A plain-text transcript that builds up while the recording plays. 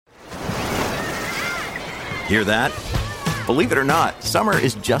Hear that? Believe it or not, summer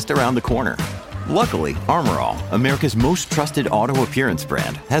is just around the corner. Luckily, Armor All, America's most trusted auto appearance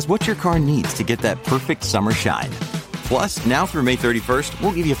brand, has what your car needs to get that perfect summer shine. Plus, now through May 31st,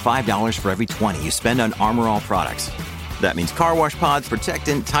 we'll give you $5 for every $20 you spend on Armor All products. That means car wash pods,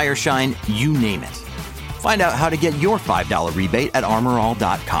 protectant, tire shine, you name it. Find out how to get your $5 rebate at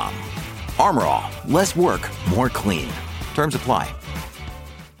armorall.com. Armor All, less work, more clean. Terms apply.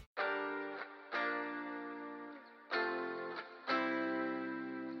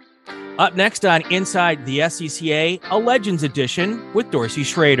 Up next on Inside the SCCA, a Legends edition with Dorsey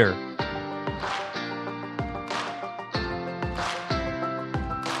Schroeder.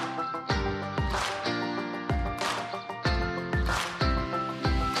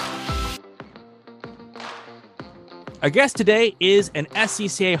 Our guest today is an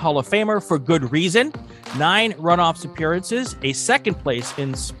SCCA Hall of Famer for good reason. 9 runoffs appearances, a second place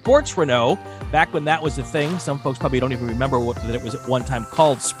in Sports Renault, back when that was a thing. Some folks probably don't even remember that it was at one time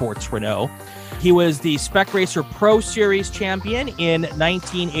called Sports Renault. He was the Spec Racer Pro Series champion in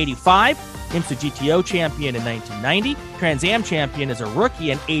 1985, IMSA GTO champion in 1990, Trans Am champion as a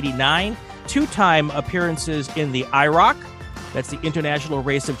rookie in 89, 2-time appearances in the IROC. That's the International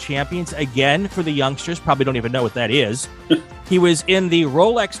Race of Champions. Again, for the youngsters, probably don't even know what that is. He was in the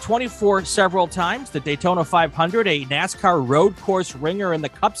Rolex 24 several times, the Daytona 500, a NASCAR road course ringer in the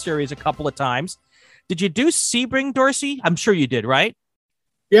Cup Series a couple of times. Did you do Sebring, Dorsey? I'm sure you did, right?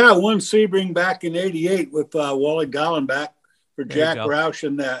 Yeah, I won Sebring back in 88 with Wally Gollenbach for Jack Roush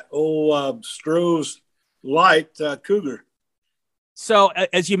and that old Stroh's Light Cougar. So,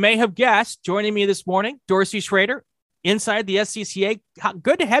 as you may have guessed, joining me this morning, Dorsey Schroeder, Inside the SCCA.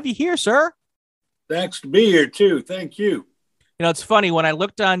 Good to have you here, sir. Thanks to be here too. Thank you. You know, it's funny when I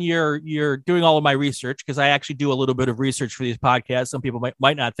looked on your doing all of my research, because I actually do a little bit of research for these podcasts. Some people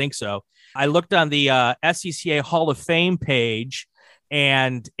might not think so. I looked on the SCCA Hall of Fame page,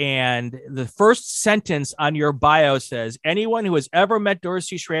 and the first sentence on your bio says, anyone who has ever met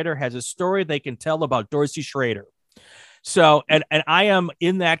Dorsey Schroeder has a story they can tell about Dorsey Schroeder. So, and I am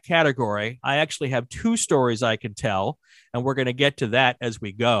in that category. I actually have 2 stories I can tell, and we're going to get to that as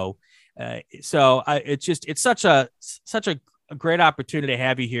we go. It's such a great opportunity to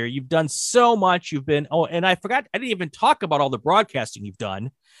have you here. You've done so much. And I forgot, I didn't even talk about all the broadcasting you've done.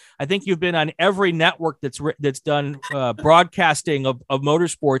 I think you've been on every network that's done broadcasting of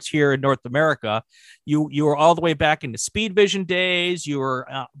motorsports here in North America. You were all the way back into Speed Vision days. You were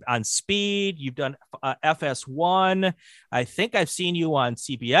on Speed. You've done FS1. I think I've seen you on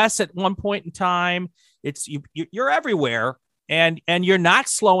CBS at one point in time. You're everywhere, and you're not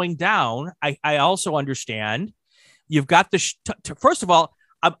slowing down. I also understand. You've got first of all,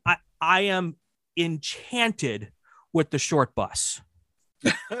 I am enchanted with the short bus.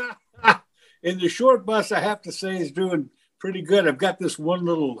 In the short bus, I have to say, is doing pretty good. I've got this one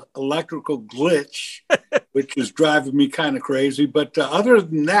little electrical glitch, which is driving me kind of crazy. But other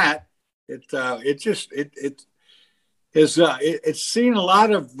than that, it's seen a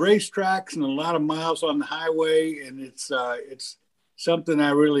lot of racetracks and a lot of miles on the highway, and it's something I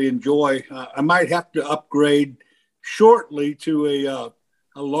really enjoy. I might have to upgrade shortly to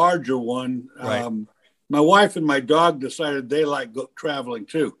a larger one. Right. My wife and my dog decided they like traveling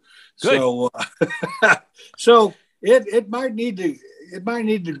too. Good. So it might need to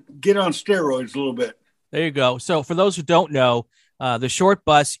get on steroids a little bit. There you go. So for those who don't know, the short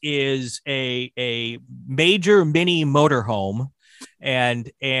bus is a major mini motorhome.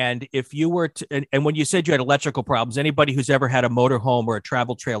 And if you were to, and when you said you had electrical problems, anybody who's ever had a motorhome or a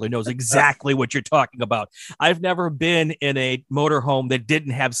travel trailer knows exactly what you're talking about. I've never been in a motorhome that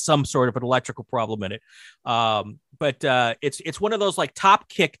didn't have some sort of an electrical problem in it. But it's one of those like top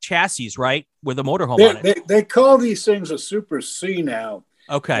kick chassis, right? With a motorhome on it. They call these things a Super C now.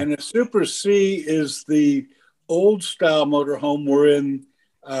 Okay. And a Super C is the old style motorhome wherein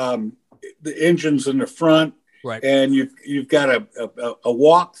the engine's in the front. Right. And you've got a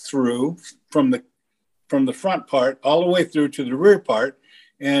walk through from the front part all the way through to the rear part,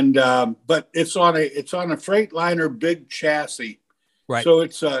 and but it's on a Freightliner big chassis. Right. So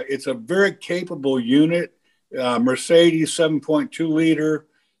it's a very capable unit. Mercedes 7.2 liter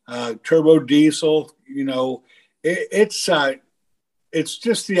turbo diesel. You know, it's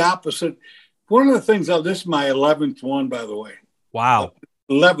just the opposite. One of the things. This is my 11th one, by the way. Wow.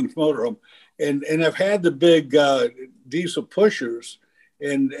 11th motorhome. And I've had the big diesel pushers,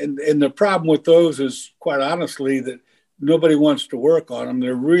 and the problem with those is, quite honestly, that nobody wants to work on them.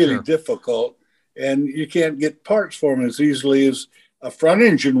 They're really difficult, and you can't get parts for them as easily as a front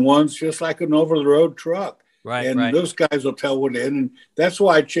engine ones, just like an over-the-road truck. Right. And those guys will tell what in, and that's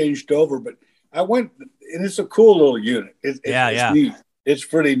why I changed over. But I went and it's a cool little unit. It's neat. It's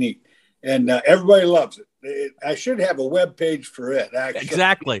pretty neat, and everybody loves it. I should have a web page for it.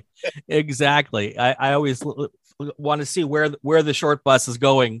 Actually, exactly. I always want to see where the short bus is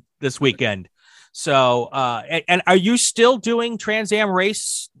going this weekend. So, and are you still doing Trans Am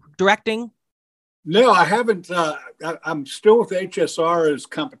race directing? No, I haven't. I'm still with HSR as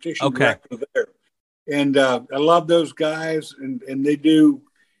competition director there. And I love those guys. And they do,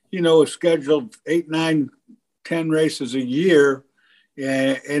 a scheduled 8, 9, 10 races a year.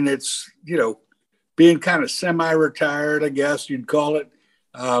 And it's, being kind of semi-retired, I guess you'd call it.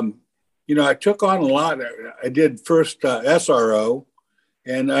 I took on a lot. I did first SRO,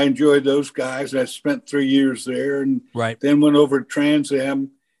 and I enjoyed those guys. I spent 3 years there, and then went over to Trans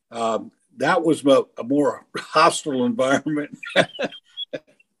Am. That was a more hostile environment.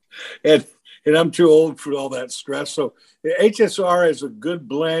 and I'm too old for all that stress. So HSR is a good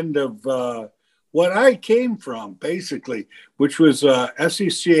blend of what I came from, basically, which was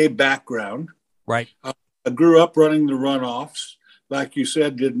SCCA background. Right. I grew up running the runoffs. Like you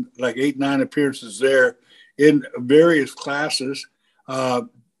said, did like 8, 9 appearances there in various classes.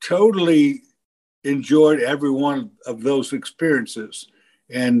 Totally enjoyed every one of those experiences.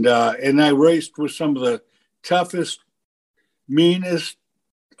 And I raced with some of the toughest, meanest,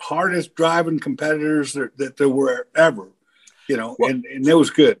 hardest driving competitors that there were ever, and it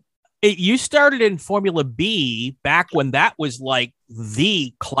was good. You started in Formula B back when that was like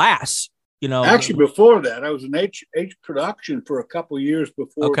the class, Actually, before that, I was in H production for a couple of years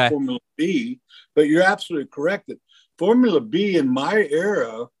before Formula B. But you're absolutely correct that Formula B in my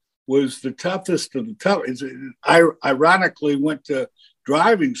era was the toughest of the toughest. I ironically went to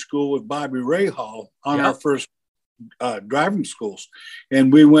driving school with Bobby Rahal on our first driving schools.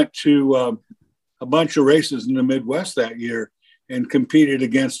 And we went to a bunch of races in the Midwest that year and competed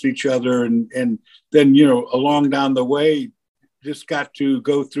against each other. And then, along down the way, just got to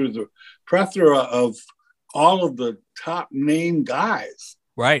go through the plethora of all of the top name guys.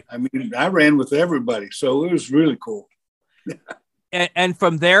 Right. I mean, I ran with everybody. So it was really cool. And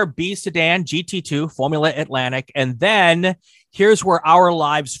from there, B Sedan, GT2, Formula Atlantic. And then here's where our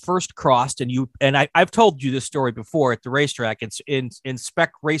lives first crossed. And I've told you this story before at the racetrack. It's in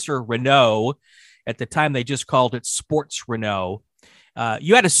Spec Racer Renault. At the time, they just called it Sports Renault.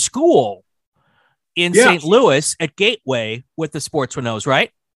 You had a school in St. Louis at Gateway with the Sports Renaults,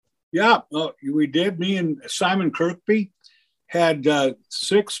 right? Yeah, we did. Me and Simon Kirkby had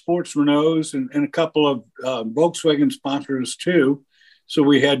 6 Sports Renaults and a couple of Volkswagen sponsors too. So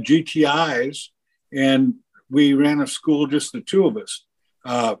we had GTIs, and we ran a school, just the two of us,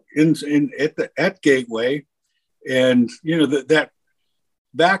 at Gateway. And that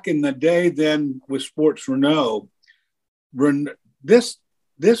back in the day, then with Sports Renault, this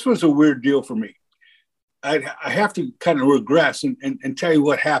was a weird deal for me. I have to kind of regress and tell you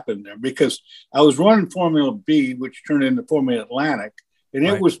what happened there, because I was running Formula B, which turned into Formula Atlantic, and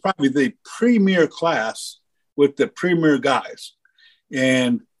it was probably the premier class with the premier guys.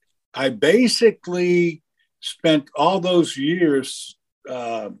 And I basically spent all those years,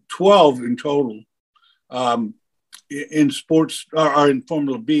 12 in total, in sports or in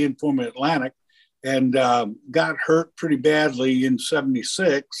Formula B and Formula Atlantic, and got hurt pretty badly in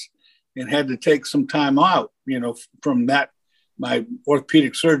 76 and had to take some time out, from that. My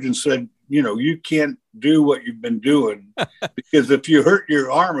orthopedic surgeon said, you can't do what you've been doing because if you hurt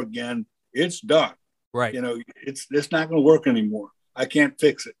your arm again, it's done. Right. It's not going to work anymore. I can't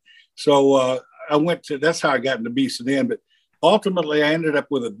fix it. So that's how I got into B Sedan. But ultimately, I ended up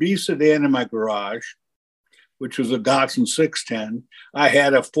with a B Sedan in my garage, which was a Datsun 610. I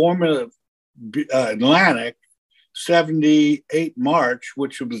had a Formula Atlantic 78 March,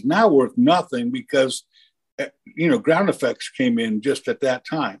 which was now worth nothing because, ground effects came in just at that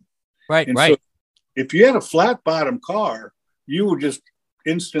time. Right, and right. So if you had a flat bottom car, you would just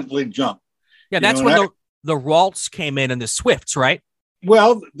instantly jump. Yeah, that's when the Ralts came in and the Swifts, right?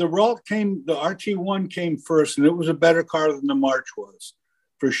 Well, the Ralt came, the RT1 came first, and it was a better car than the March was,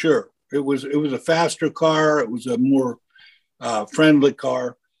 for sure. It was a faster car. It was a more friendly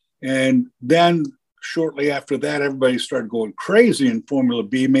car. And then shortly after that, everybody started going crazy in Formula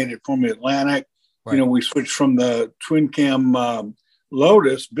B, made it Formula Atlantic. Right. We switched from the twin cam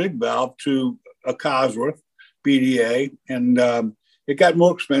Lotus big valve to a Cosworth BDA, and it got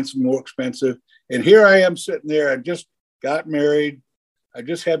more expensive. And here I am sitting there. I just got married. I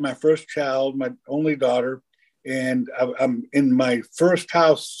just had my first child, my only daughter, and I'm in my first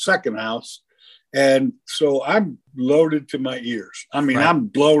house, second house. And so I'm loaded to my ears. I mean, right. I'm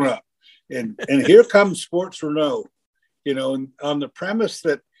blown up. And here comes Sports Renault, and on the premise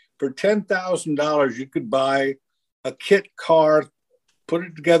that for $10,000, you could buy a kit car, put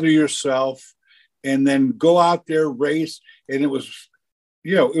it together yourself, and then go out there, race. And it was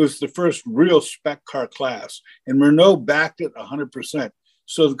the first real spec car class. And Renault backed it 100%.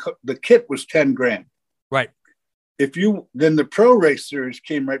 So the kit was 10 grand. Right. Then the pro race series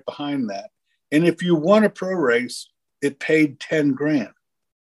came right behind that. And if you won a pro race, it paid 10 grand.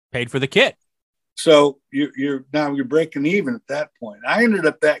 Paid for the kit. So you're breaking even at that point. I ended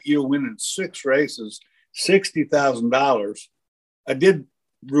up that year winning 6 races, $60,000. I did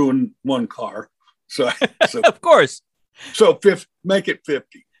ruin one car. So of course. So make it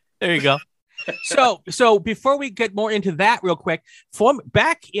 50. There you go. So before we get more into that real quick,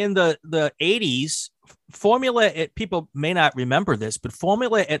 back in the 80s, people may not remember this, but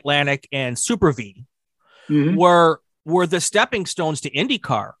Formula Atlantic and Super V were the stepping stones to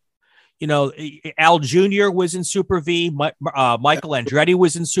IndyCar. You know, Al Jr. was in Super V. Michael Andretti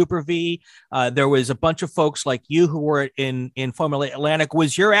was in Super V. There was a bunch of folks like you who were in Formula Atlantic.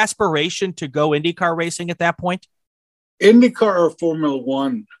 Was your aspiration to go IndyCar racing at that point? IndyCar or Formula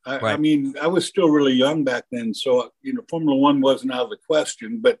One? Right. I mean, I was still really young back then, so Formula One wasn't out of the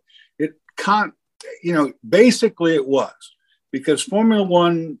question. But it can't. Basically it was, because Formula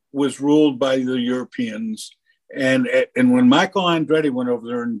One was ruled by the Europeans. And when Michael Andretti went over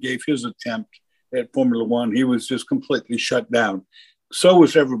there and gave his attempt at Formula One, he was just completely shut down. So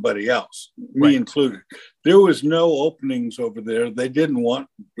was everybody else, me included. There was no openings over there. They didn't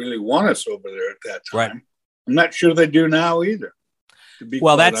really want us over there at that time. Right. I'm not sure they do now either.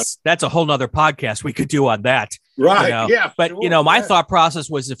 Well, that's a whole nother podcast we could do on that. Right. Yeah. But, my thought process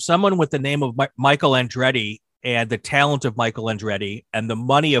was, if someone with the name of Michael Andretti and the talent of Michael Andretti and the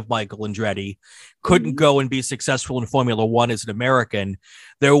money of Michael Andretti couldn't go and be successful in Formula One as an American,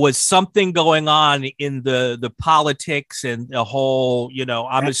 there was something going on in the politics and the whole,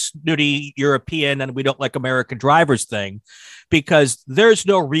 I'm a snooty European and we don't like American drivers thing, because there's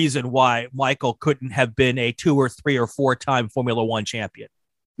no reason why Michael couldn't have been a 2 or 3 or 4-time Formula One champion.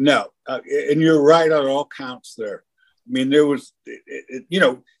 No. And you're right on all counts there. I mean, there was,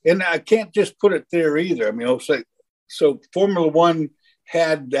 and I can't just put it there either. I mean, I'll say, so Formula One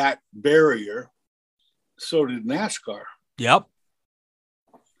had that barrier. So did NASCAR. Yep.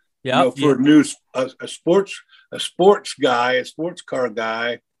 Yeah. For a sports car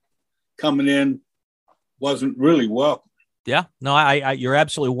guy coming in wasn't really welcome. Yeah. No, you're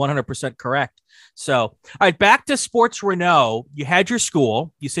absolutely 100% correct. So, all right, back to Sports Renault. You had your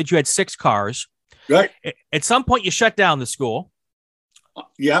school. You said you had 6 cars. Right. At some point, you shut down the school.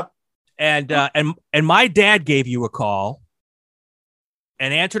 Yep. And my dad gave you a call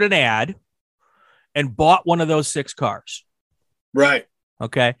and answered an ad and bought one of those 6 cars. Right.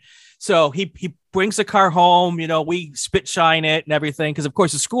 Okay. So he brings the car home, we spit shine it and everything. Cause of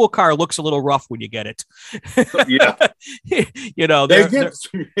course the school car looks a little rough when you get it. Yeah. They get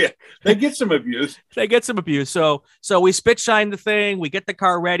some abuse. They get some abuse. So we spit shine the thing. We get the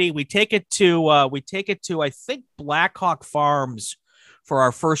car ready. We take it to, I think, Blackhawk Farms for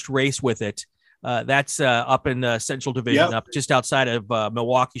our first race with it. That's up in the Central Division, up just outside of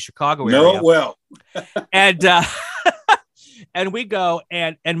Milwaukee, Chicago area. No, well. And we go,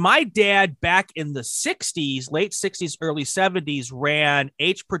 and my dad back in the 60s, late 60s, early 70s, ran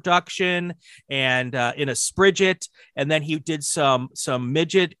H Production and in a Sprigget. And then he did some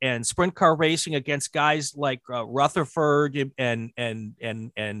midget and sprint car racing against guys like Rutherford and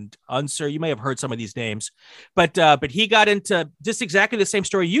Unser. You may have heard some of these names, but he got into just exactly the same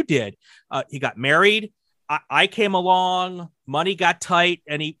story you did. He got married. I came along, money got tight,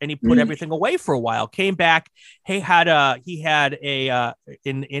 and he put everything away for a while. Came back, he had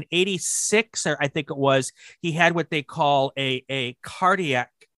in 86, or I think it was, he had what they call a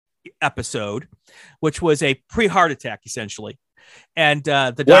cardiac episode, which was a pre-heart attack essentially. And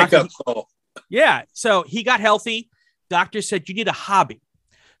the doctor, yeah, so he got healthy. Doctor said, you need a hobby.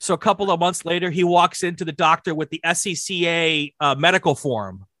 So a couple of months later, he walks into the doctor with the SCCA medical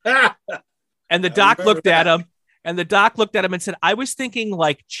form. And the doc looked at him and said, I was thinking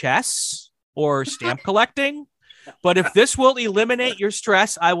like chess or stamp collecting, but if this will eliminate your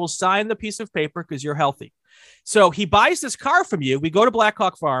stress, I will sign the piece of paper because you're healthy. So he buys this car from you. We go to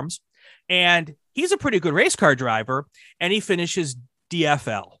Blackhawk Farms, and he's a pretty good race car driver, and he finishes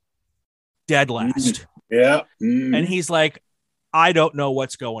DFL, dead last. Yeah. And he's like, I don't know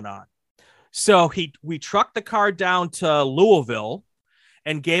what's going on. So we trucked the car down to Louisville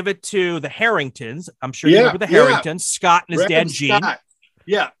and gave it to the Harringtons. I'm sure you remember the Harringtons, Scott and his dad, Gene. Scott.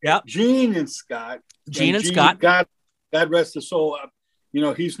 Yeah. Gene and Scott. Scott. God rest his soul.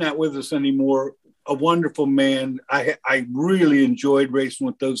 He's not with us anymore. a wonderful man. I really enjoyed racing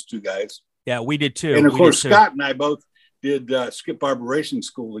with those two guys. Yeah, we did too. And of course, Scott and I both did Skip Barber Racing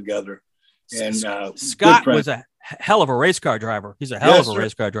School together. And Scott was a hell of a race car driver. He's a hell of a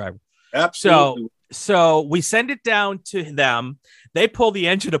race car driver. Absolutely. So we send it down to them. They pull the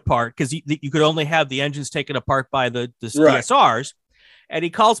engine apart because you could only have the engines taken apart by the CSRs. And he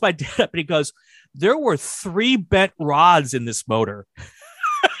calls my dad up and he goes, there were 3 bent rods in this motor.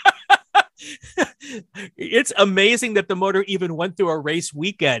 It's amazing that the motor even went through a race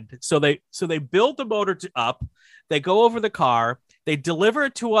weekend. So they build the motor up. They go over the car. They deliver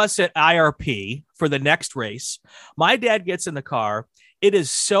it to us at IRP for the next race. My dad gets in the car. It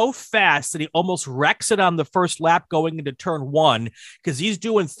is so fast that he almost wrecks it on the first lap going into turn 1 because he's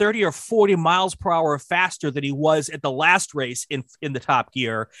doing 30 or 40 miles per hour faster than he was at the last race in the top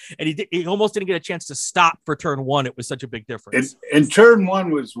gear. And he almost didn't get a chance to stop for turn 1. It was such a big difference. And turn 1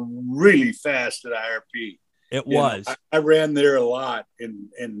 was really fast at IRP. It was. I ran there a lot.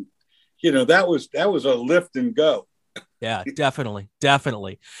 And that was a lift and go. Yeah, definitely.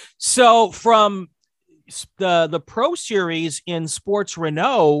 So from the Pro Series in Sports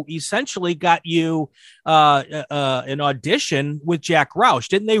Renault essentially got you an audition with Jack Roush.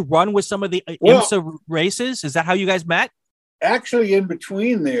 Didn't they run with some of the IMSA races? Is that how you guys met? Actually, in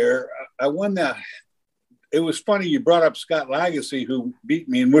between there, I won that. It was funny. You brought up Scott Lagacy, who beat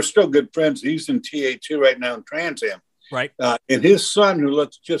me, and we're still good friends. He's in TA2 right now in Trans Am. Right. And his son, who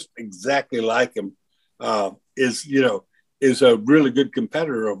looks just exactly like him, is a really good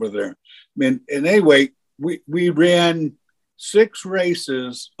competitor over there. And anyway, we ran 6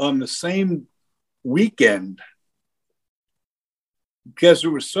 races on the same weekend because there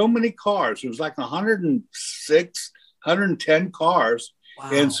were so many cars. It was like 106, 110 cars. Wow.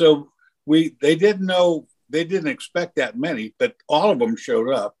 And so they didn't expect that many, but all of them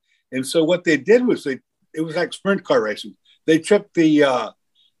showed up. And so what they did was it was like sprint car racing. They took the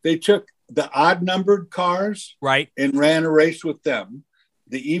odd numbered cars, right, and ran a race with them.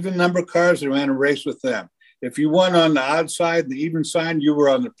 The even number cars, they ran a race with them. If you won on the odd side, the even side, you were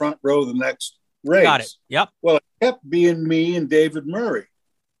on the front row of the next race. Got it. Yep. Well, it kept being me and David Murray,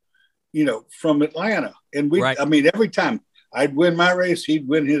 from Atlanta. And every time I'd win my race, he'd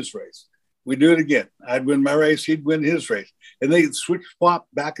win his race. We do it again. I'd win my race, he'd win his race. And they switch flop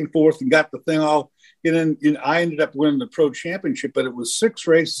back and forth and got the thing all. I ended up winning the Pro Championship, but it was 6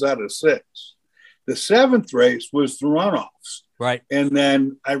 races out of 6. The 7th race was the runoffs. Right. And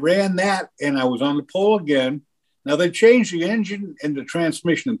then I ran that, and I was on the pole again. Now, they changed the engine and the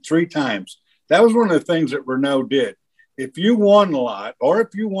transmission 3 times. That was one of the things that Renault did. If you won a lot, or if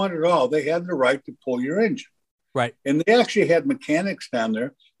you won at all, they had the right to pull your engine. Right. And they actually had mechanics down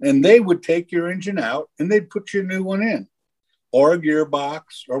there, and they would take your engine out, and they'd put your new one in, or a gearbox,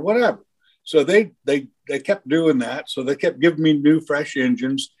 or whatever. So they kept doing that. So they kept giving me new, fresh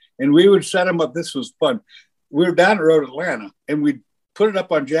engines, and we would set them up. This was fun. We were down the road Atlanta, and we'd put it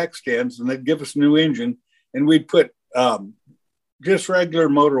up on jack stands, and they'd give us a new engine, and we'd put just regular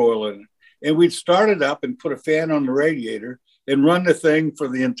motor oil in it. And we'd start it up and put a fan on the radiator and run the thing for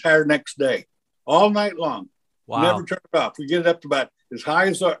the entire next day, all night long. Wow. Never turn it off. We get it up to about as high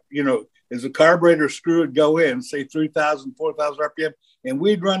as, as the carburetor screw would go in, say 3,000, 4,000 RPM. And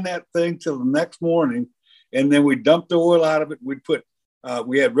we'd run that thing till the next morning, and then we'd dump the oil out of it. We'd put,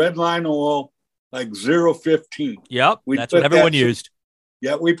 we had red line oil, like 015. Yep, that's what everyone used.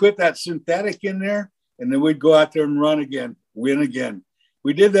 Yeah, we put that synthetic in there, and then we'd go out there and run again, win again.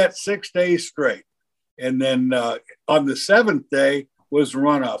 We did that 6 days straight. And then on the 7th day was the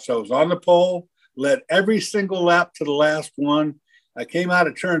runoff. So I was on the pole, led every single lap to the last one. I came out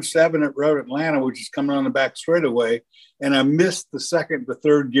of turn 7 at Road Atlanta, which is coming on the back straightaway, and I missed the 2nd to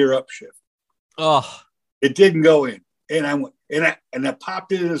 3rd gear upshift. Oh, it didn't go in, and I went and I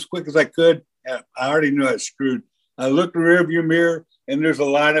popped it in as quick as I could. I already knew I was screwed. I looked in the rearview mirror, and there's a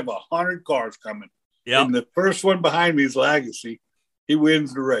line of 100 cars coming. Yeah, and the first one behind me is Lagacy. He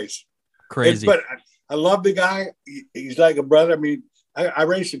wins the race. Crazy, but I love the guy. He's like a brother. I mean, I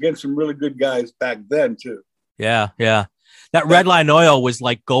raced against some really good guys back then too. Yeah. That red line oil was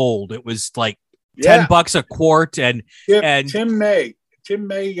like gold. It was like $10 a quart. And Tim May,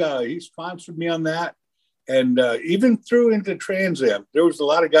 he sponsored me on that. And even through into Trans Am, there was a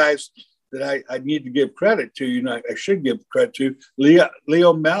lot of guys that I need to give credit to. I should give credit to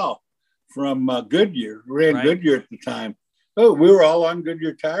Leo Mel from Goodyear, ran Goodyear at the time. Oh, we were all on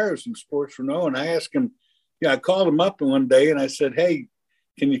Goodyear tires in Sports Renault. And I asked him, I called him up one day and I said, hey,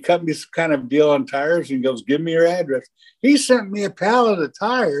 can you cut me some kind of deal on tires? And he goes, give me your address. He sent me a pallet of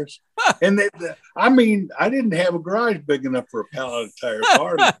tires. And I didn't have a garage big enough for a pallet of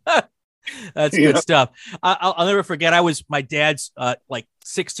tires. That's good stuff. I'll never forget. I was my dad's like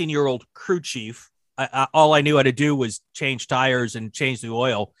 16-year-old crew chief. All I knew how to do was change tires and change the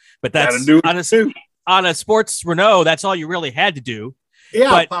oil. But that's on a sports Renault. That's all you really had to do.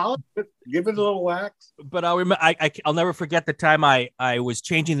 Yeah, give it a little wax. But I'll never forget the time I was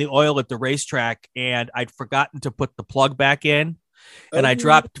changing the oil at the racetrack, and I'd forgotten to put the plug back in, and I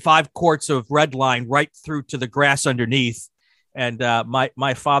dropped 5 quarts of red line right through to the grass underneath. And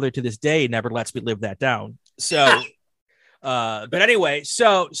my father to this day never lets me live that down. So, but anyway,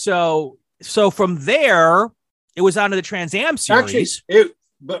 so from there, it was on to the Trans Am series. Actually,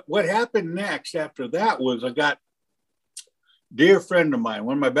 but what happened next after that was I got dear friend of mine,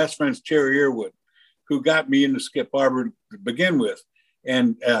 one of my best friends, Terry Earwood, who got me into Skip Barber to begin with.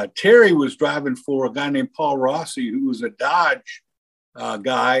 And Terry was driving for a guy named Paul Rossi, who was a Dodge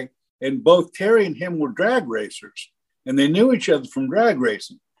guy. And both Terry and him were drag racers. And they knew each other from drag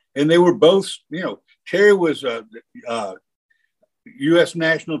racing. And they were both, Terry was a U.S.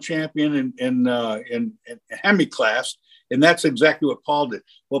 national champion in Hemi class. And that's exactly what Paul did.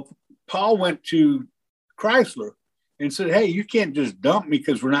 Well, Paul went to Chrysler and said, hey, you can't just dump me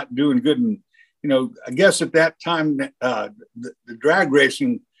because we're not doing good. And, I guess at that time, the drag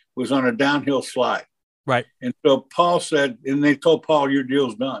racing was on a downhill slide. Right. And so Paul said, and they told Paul, your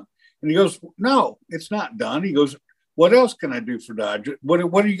deal's done. And he goes, no, it's not done. He goes, what else can I do for Dodge? What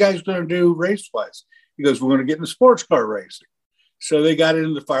are you guys going to do race-wise? He goes, we're going to get into sports car racing. So they got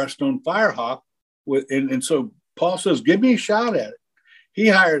into the Firestone Firehawk. And so Paul says, give me a shot at it. He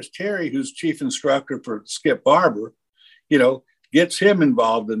hires Terry, who's chief instructor for Skip Barber, gets him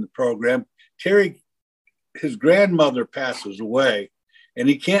involved in the program. Terry, his grandmother passes away, and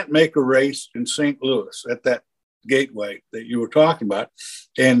he can't make a race in St. Louis at that gateway that you were talking about.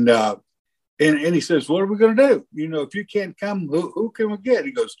 And he says, what are we going to do? If you can't come, who can we get?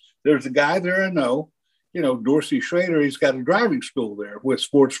 He goes, there's a guy there I know, Dorsey Schroeder. He's got a driving school there with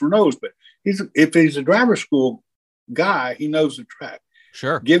sports Renaults, but if he's a driver school guy, he knows the track.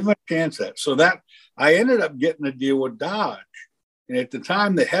 Sure. Give him a chance at it. So that I ended up getting a deal with Dodge. And at the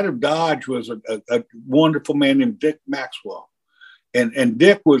time, the head of Dodge was a wonderful man named Dick Maxwell. And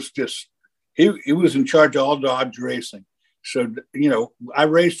Dick was just, he was in charge of all Dodge racing. So, I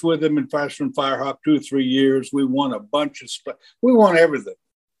raced with him in Firestone Firehawk 2 or 3 years. We won a bunch of stuff. We won everything,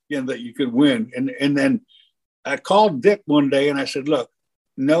 that you could win. And then I called Dick one day and I said, look,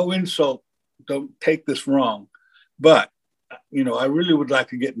 no insult. Don't take this wrong. But I really would like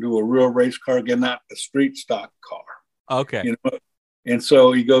to get into a real race car again, not a street stock car. Okay. And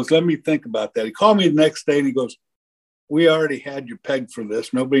so he goes, let me think about that. He called me the next day and he goes, we already had you pegged for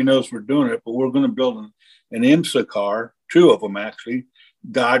this. Nobody knows we're doing it, but we're going to build an IMSA car, 2 of them actually,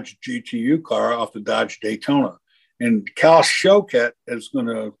 Dodge GTU car off the Dodge Daytona. And Cal Choquette is going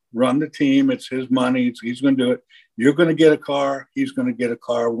to run the team. It's his money. He's going to do it. You're going to get a car. He's going to get a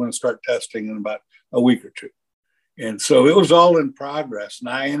car. We're going to start testing in about a week or 2. And so it was all in progress. And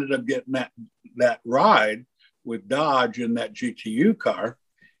I ended up getting that ride with Dodge in that GTU car.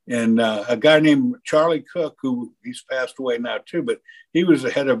 And a guy named Charlie Cook, who he's passed away now too, but he was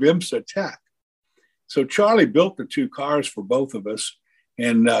the head of IMSA Tech. So Charlie built the 2 cars for both of us.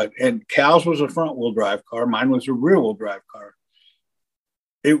 And Cal's was a front wheel drive car. Mine was a rear wheel drive car.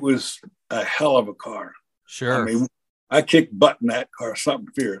 It was a hell of a car. Sure. I mean, I kicked butt in that car,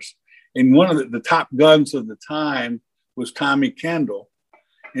 something fierce. And one of the top guns of the time was Tommy Kendall.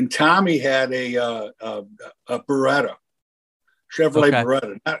 And Tommy had a Beretta, Chevrolet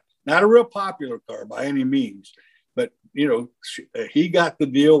Beretta, not a real popular car by any means, but he got the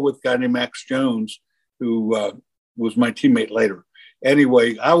deal with a guy named Max Jones, who was my teammate later.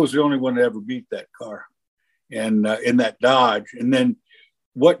 Anyway, I was the only one that ever beat that car, and in that Dodge. And then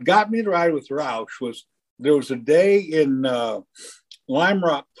what got me to ride with Roush was there was a day in Lime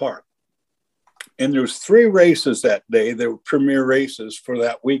Rock Park, and there was 3 races that day. They were premier races for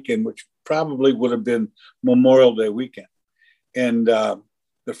that weekend, which probably would have been Memorial Day weekend. And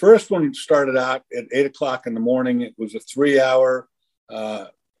the first one started out at 8 o'clock in the morning. It was a 3-hour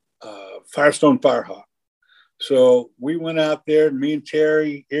Firestone Firehawk. So we went out there, and me and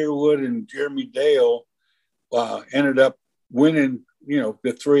Terry Earwood and Jeremy Dale ended up winning, the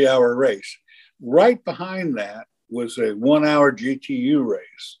 3-hour race. Right behind that was a 1-hour GTU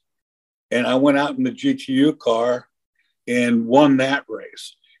race. And I went out in the GTU car and won that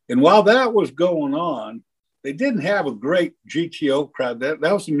race. And while that was going on, they didn't have a great GTO crowd. That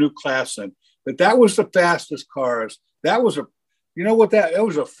was a new class then, but that was the fastest cars. That was it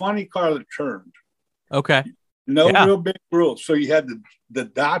was a funny car that turned. Okay. Real big rules. So you had the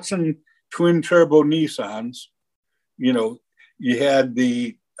Datsun twin turbo Nissans, you had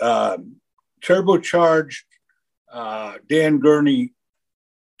the turbocharged Dan Gurney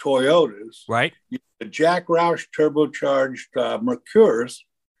Toyotas, right? The Jack Roush turbocharged Mercures,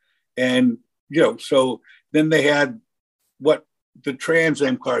 and so then they had what the Trans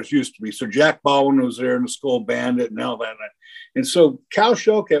Am cars used to be. So Jack Baldwin was there in the Skull Bandit and all that. And so Cal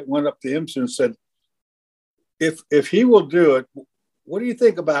Shokat went up to IMSA and said, if he will do it, what do you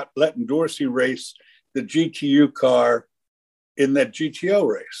think about letting Dorsey race the GTU car in that GTO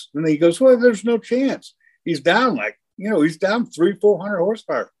race? And he goes, well, there's no chance. He's down he's down 300-400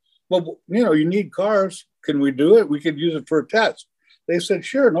 horsepower. Well, you need cars. Can we do it? We could use it for a test. They said,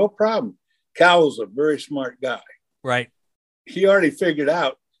 sure, no problem. Cal was a very smart guy. Right. He already figured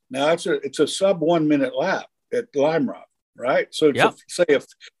out. Now it's a sub 1 minute lap at Lime Rock, right? So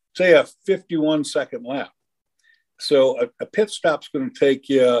it's say a 51 second lap. So a pit stop's going to take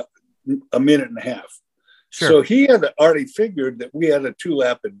you a minute and a half. Sure. So he had already figured that we had a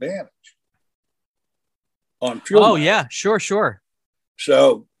 2-lap advantage on fuel. Oh, yeah, sure.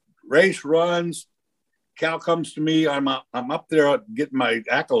 So race runs. Cal comes to me. I'm up there getting my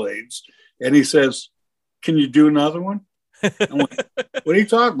accolades, and he says, "Can you do another one?" I went, "What are you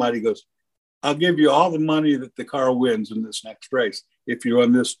talking about?" He goes, "I'll give you all the money that the car wins in this next race if you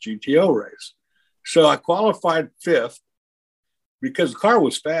run this GTO race." So I qualified 5th because the car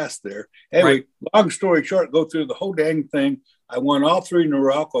was fast there. Anyway, right. Long story short, go through the whole dang thing. I won all 3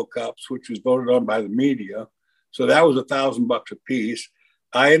 Norelco Cups, which was voted on by the media. So that was $1,000 a piece.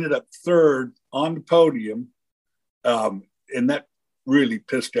 I ended up 3rd on the podium, and that really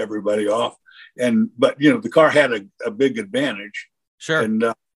pissed everybody off. But the car had a big advantage. Sure.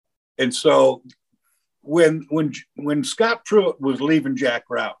 And so when Scott Pruitt was leaving Jack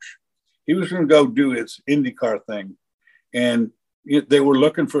Roush, he was going to go do his IndyCar thing, and they were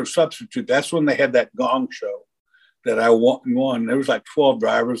looking for a substitute. That's when they had that gong show that I won. There was like 12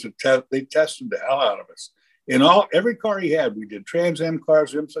 drivers that they tested the hell out of us. In every car he had, we did Trans Am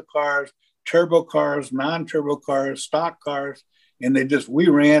cars, IMSA cars, turbo cars, non-turbo cars, stock cars, and we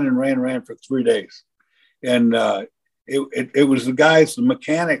ran for 3 days. And it was the guys, the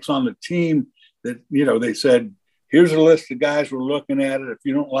mechanics on the team that, they said, here's a list of guys, we're looking at it. If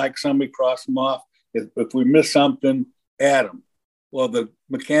you don't like somebody, cross them off. If we miss something, add them. Well, the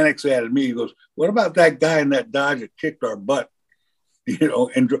mechanics added me. He goes, what about that guy in that Dodge that kicked our butt?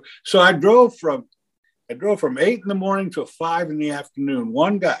 And so I drove from 8 in the morning to 5 in the afternoon.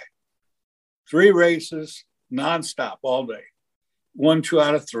 One guy, 3 races, nonstop all day. 1, 2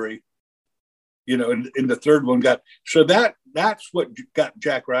 out of 3. And the third one got. So that's what got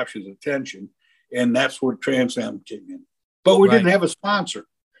Jack Roush's attention, and that's where Trans Am came in. But we didn't have a sponsor.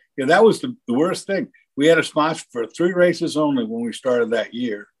 That was the worst thing. We had a sponsor for 3 races only when we started that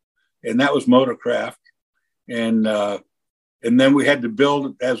year, and that was Motorcraft. And then we had to build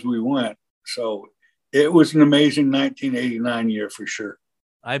it as we went. So it was an amazing 1989 year for sure.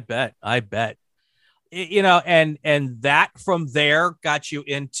 I bet. And that from there got you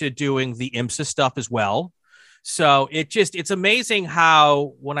into doing the IMSA stuff as well. So it's amazing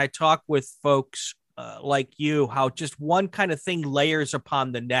how when I talk with folks like you, how just one kind of thing layers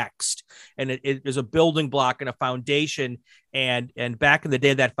upon the next, and it is a building block and a foundation. And back in the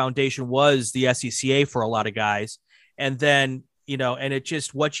day, that foundation was the SCCA for a lot of guys. And then, and it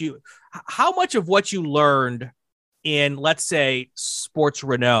just how much of what you learned in, let's say, Sports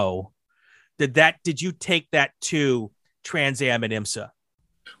Renault, did you take that to Trans Am and IMSA?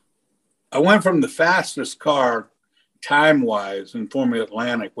 I went from the fastest car time-wise in Formula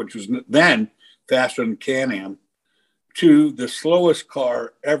Atlantic, which was then faster than Can-Am, to the slowest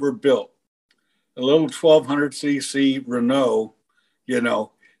car ever built, a little 1200cc Renault,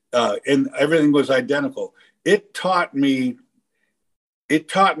 and everything was identical. It taught me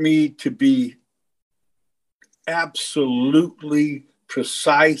to be absolutely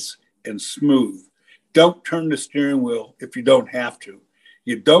precise and smooth. Don't turn the steering wheel if you don't have to.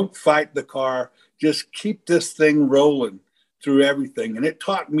 You don't fight the car. Just keep this thing rolling through everything. And it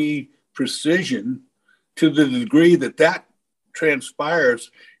taught me precision to the degree that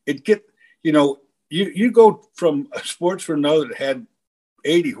transpires. You go from a Sports Renault that had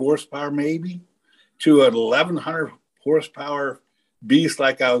 80 horsepower maybe to an 1100 horsepower beast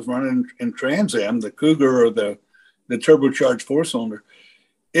like I was running in Trans Am, the Cougar or the turbocharged 4-cylinder.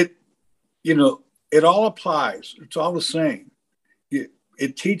 It all applies. It's all the same.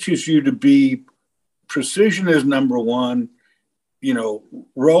 It teaches you to be, precision is number 1,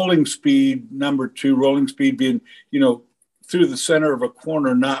 rolling speed, number 2, rolling speed being, through the center of a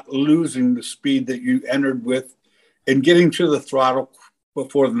corner, not losing the speed that you entered with, and getting to the throttle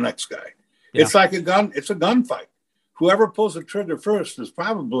before the next guy. Yeah. It's like a gun. It's a gunfight. whoever pulls the trigger first is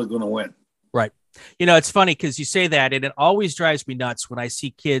probably going to win. Right. It's funny because you say that, and it always drives me nuts when I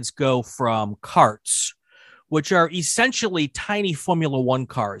see kids go from karts, which are essentially tiny Formula One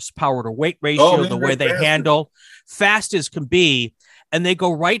cars, power to weight ratio, the way they handle, fast as can be. And they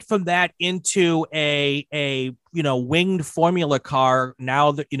go right from that into a winged Formula car.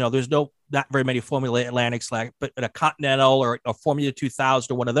 Now that, there's not very many Formula Atlantics, but a Continental or a Formula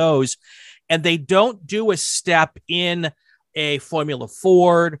 2000 or one of those. And they don't do a step in a Formula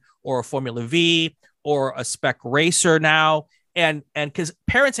Ford or a Formula V or a spec racer now. And because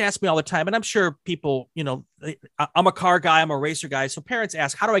parents ask me all the time, and I'm sure people, I'm a car guy, I'm a racer guy. So parents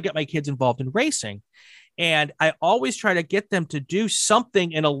ask, how do I get my kids involved in racing? And I always try to get them to do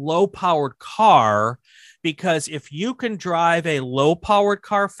something in a low-powered car, because if you can drive a low-powered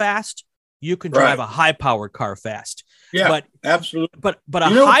car fast, you can drive a high-powered car fast. Yeah, but absolutely. But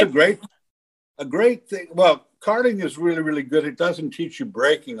a great thing. Well, karting is really, really good. It doesn't teach you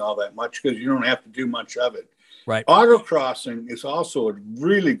braking all that much because you don't have to do much of it. Right. Autocrossing is also a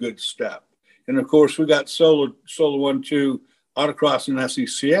really good step. And of course, we got Solo 1-2 autocross and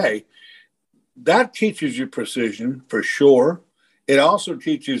SCCA. That teaches you precision for sure. It also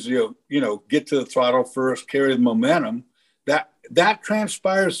teaches you, get to the throttle first, carry the momentum. That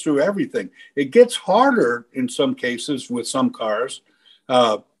transpires through everything. It gets harder in some cases with some cars,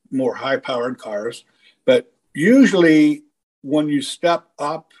 more high-powered cars. But usually when you step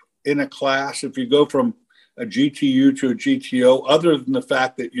up in a class, if you go from a GTU to a GTO, other than the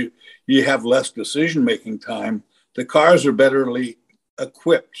fact that you have less decision-making time, the cars are betterly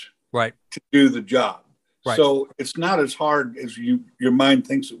equipped to do the job. Right. So it's not as hard as your mind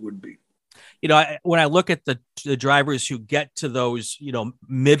thinks it would be. When I look at the drivers who get to those,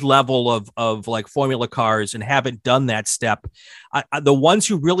 mid-level of like Formula cars and haven't done that step, the ones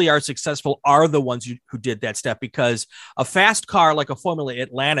who really are successful are the ones who did that step, because a fast car like a Formula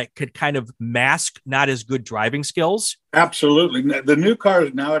Atlantic could kind of mask not as good driving skills. Absolutely. The new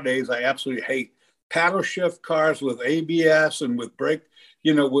cars nowadays, I absolutely hate. Paddle shift cars with ABS and with brake,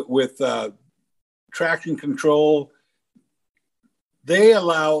 with traction control. They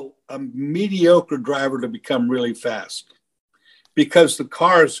allow a mediocre driver to become really fast because the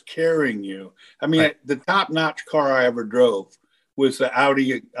car is carrying you. I mean, the top-notch car I ever drove was the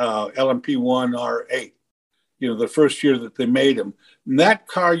Audi LMP1 R8, the first year that they made them. And that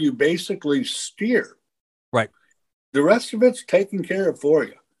car, you basically steer. Right. The rest of it's taken care of for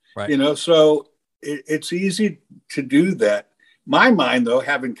you. Right. So it's easy to do that. My mind, though,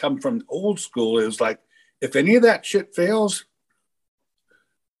 having come from old school, is like, if any of that shit fails,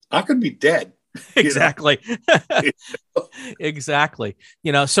 I could be dead. Exactly. Exactly.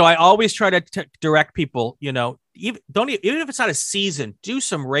 So I always try to direct people, even if it's not a season, do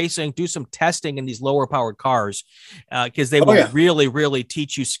some racing, do some testing in these lower powered cars, because they will really, really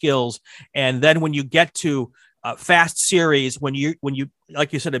teach you skills. And then when you get to fast series, when you,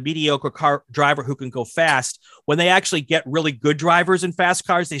 like you said, a mediocre car driver who can go fast, when they actually get really good drivers in fast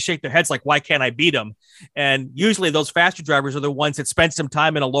cars, they shake their heads like, why can't I beat them? And usually those faster drivers are the ones that spend some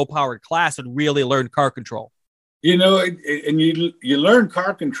time in a low powered class and really learn car control. And you learn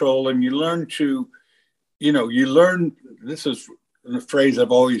car control, and you learn to, this is the phrase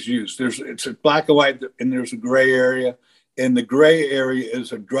I've always used. It's a black and white, and there's a gray area. And the gray area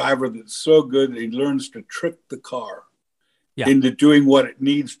is a driver that's so good that he learns to trick the car into doing what it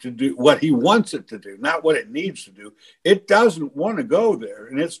needs to do, what he wants it to do, not what it needs to do. It doesn't want to go there,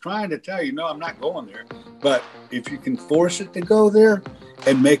 and it's trying to tell you, no, I'm not going there. But if you can force it to go there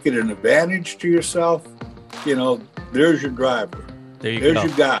and make it an advantage to yourself, there's your driver. There's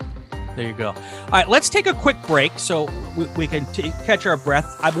your guy. There you go. All right, let's take a quick break so we can catch our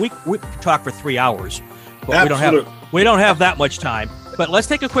breath. We can talk for 3 hours, but we don't have that much time. But let's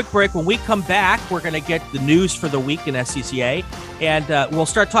take a quick break. When we come back, we're going to get the news for the week in SCCA, and we'll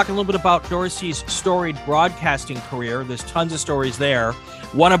start talking a little bit about Dorsey's storied broadcasting career. There's tons of stories there.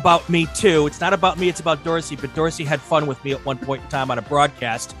 One about me, too. It's not about me, it's about Dorsey, but Dorsey had fun with me at one point in time on a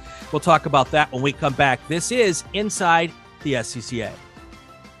broadcast. We'll talk about that when we come back. This is Inside the SCCA.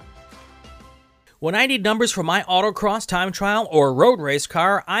 When I need numbers for my autocross, time trial, or road race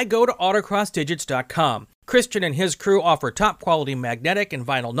car, I go to autocrossdigits.com. Christian and his crew offer top-quality magnetic and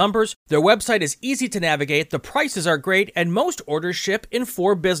vinyl numbers. Their website is easy to navigate, the prices are great, and most orders ship in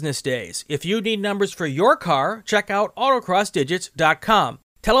 4 business days. If you need numbers for your car, check out autocrossdigits.com.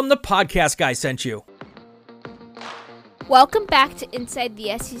 Tell them the podcast guy sent you. Welcome back to Inside the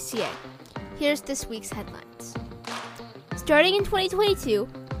SCCA. Here's this week's headlines. Starting in 2022,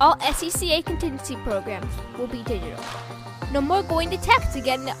 all SCCA contingency programs will be digital. No more going to tech to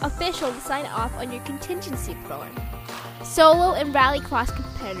get an official to sign off on your contingency program. Solo and rallycross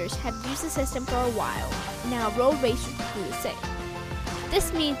competitors have used the system for a while. Now road racers will do the same.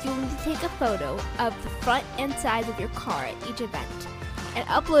 This means you'll need to take a photo of the front and sides of your car at each event and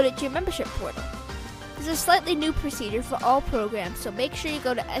upload it to your membership portal. This is a slightly new procedure for all programs, so make sure you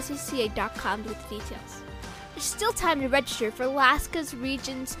go to SCCA.com to get the details. There's still time to register for Alaska's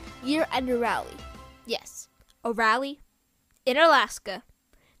region's year-end rally. Yes, a rally in Alaska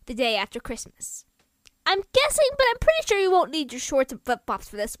the day after Christmas. I'm guessing, but I'm pretty sure you won't need your shorts and flip-flops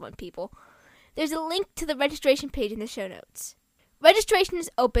for this one, people. There's a link to the registration page in the show notes. Registration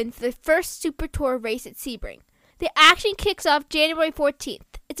is open for the first Super Tour race at Sebring. The action kicks off January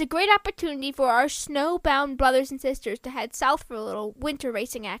 14th. It's a great opportunity for our snowbound brothers and sisters to head south for a little winter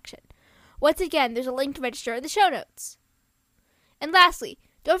racing action. Once again, there's a link to register in the show notes. And lastly,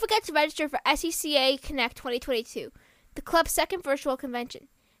 don't forget to register for SCCA Connect 2022, the club's second virtual convention.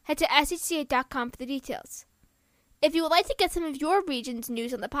 Head to SCCA.com for the details. If you would like to get some of your region's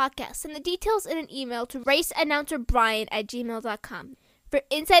news on the podcast, send the details in an email to raceannouncerbrian@gmail.com. For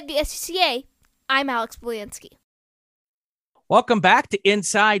Inside the SCCA, I'm Alex Belansky. Welcome back to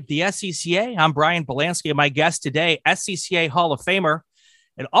Inside the SCCA. I'm Brian Belansky, and my guest today, SCCA Hall of Famer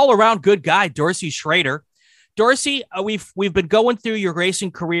and all-around good guy, Dorsey Schroeder. Dorsey, we've been going through your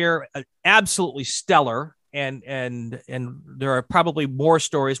racing career, absolutely stellar, and there are probably more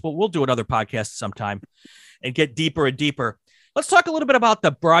stories, but we'll do another podcast sometime and get deeper and deeper. Let's talk a little bit about the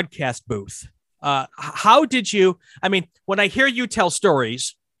broadcast booth. How did you, when I hear you tell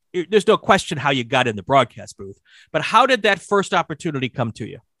stories, there's no question how you got in the broadcast booth, but how did that first opportunity come to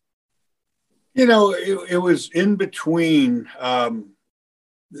you? You know, it was in between.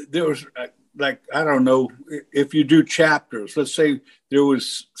 There was I don't know, if you do chapters, let's say there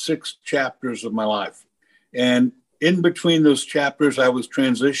was 6 chapters of my life. And in between those chapters, I was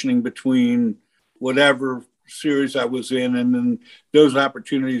transitioning between whatever series I was in, and then those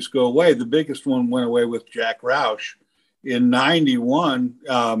opportunities go away. The biggest one went away with Jack Roush. In 91,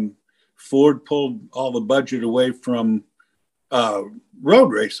 Ford pulled all the budget away from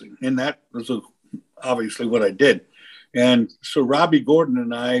road racing, and that was obviously what I did. And so Robbie Gordon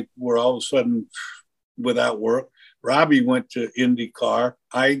and I were all of a sudden without work. Robbie went to IndyCar.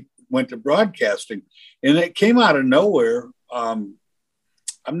 I went to broadcasting, and it came out of nowhere. I'm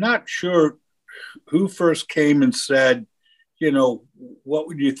not sure who first came and said, you know, what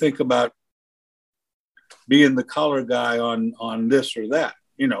would you think about being the color guy on this or that,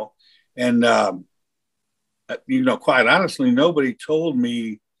 you know? And, you know, quite honestly, nobody told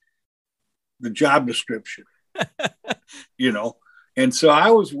me the job description, you know? And so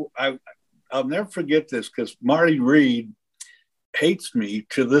I'll never forget this, because Marty Reed hates me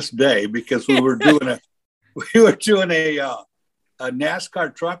to this day, because we were doing a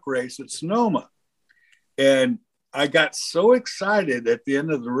NASCAR truck race at Sonoma. And I got so excited at the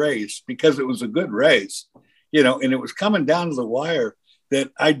end of the race, because it was a good race, you know, and it was coming down to the wire,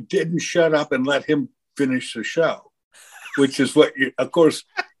 that I didn't shut up and let him finish the show, which is what, of course,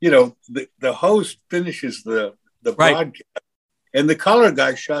 you know, the host finishes the right. Broadcast, and the color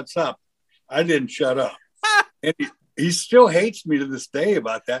guy shuts up. I didn't shut up. And he still hates me to this day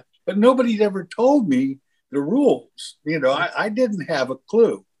about that, but nobody ever told me the rules. You know, I didn't have a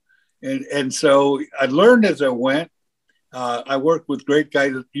clue. And so I learned as I went. I worked with great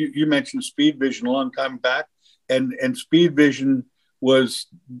guys. You mentioned Speed Vision a long time back, and Speed Vision was,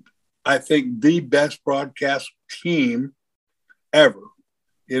 I think, the best broadcast team ever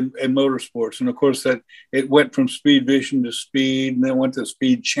in motorsports. And of course, that it went from Speed Vision to Speed, and then went to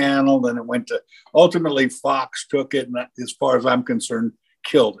Speed Channel, then it went to, ultimately Fox took it, and as far as I'm concerned,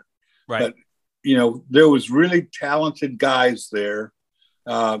 killed it. Right. But, you know, there was really talented guys there.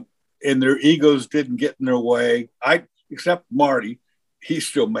 And their egos didn't get in their way. Except Marty, he's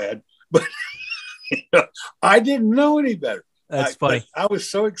still mad, but you know, I didn't know any better. That's funny. I was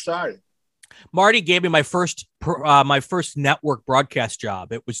so excited. Marty gave me my first network broadcast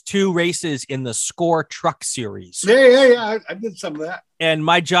job. It was 2 races in the Score Truck Series. Yeah. I did some of that. And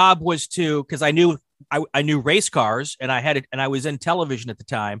my job was because I knew race cars, and I was in television at the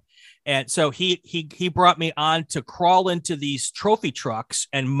time. And so he brought me on to crawl into these trophy trucks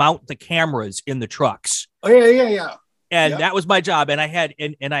and mount the cameras in the trucks. Oh yeah. And that was my job. And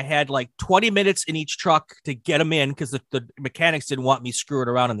I had like 20 minutes in each truck to get them in, because the mechanics didn't want me screwing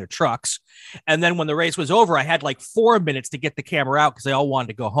around in their trucks. And then when the race was over, I had like 4 minutes to get the camera out, because they all wanted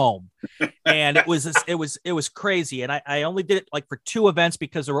to go home. And it was crazy. And I only did it like for 2 events,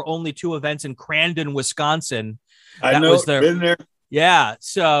 because there were only 2 events in Crandon, Wisconsin. Been there. Yeah.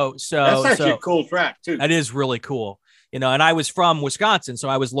 So that's actually a cool track too. That is really cool. And I was from Wisconsin, so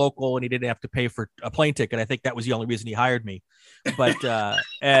I was local, and he didn't have to pay for a plane ticket. I think that was the only reason he hired me. But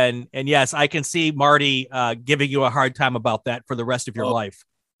and yes, I can see Marty giving you a hard time about that for the rest of your life.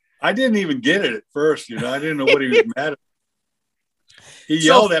 I didn't even get it at first. I didn't know what he was mad at. He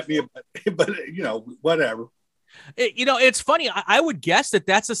yelled at me about it, but whatever. It's funny. I would guess that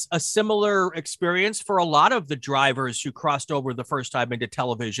that's a similar experience for a lot of the drivers who crossed over the first time into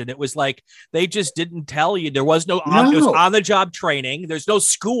television. It was like they just didn't tell you. There was no it was on-the-job training. There's no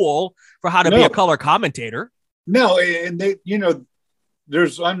school for how to be a color commentator. No, and they,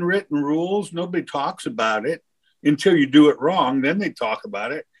 there's unwritten rules. Nobody talks about it until you do it wrong. Then they talk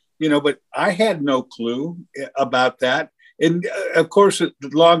about it. But I had no clue about that. And of course, the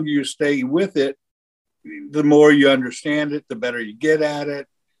longer you stay with it, the more you understand it, the better you get at it.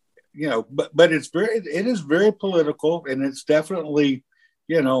 But it is very political, and it's definitely,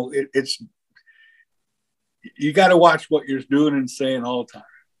 it's you got to watch what you're doing and saying all the time.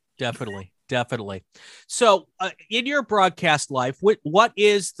 Definitely. So, in your broadcast life, what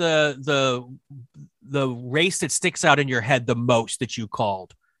is the race that sticks out in your head the most that you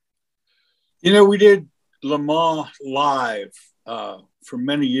called? We did Le Mans live for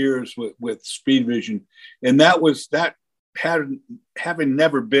many years with Speed Vision, and that having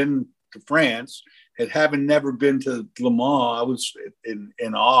never been to France and having never been to Le Mans, I was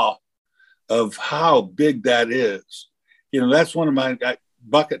in awe of how big that is. That's one of my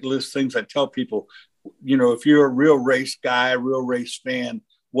bucket list things I tell people. If you're a real race guy, a real race fan,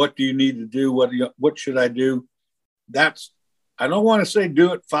 what do you need to do? What should I do? I don't want to say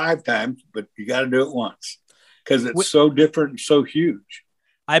do it 5 times, but you got to do it once because it's so different and so huge.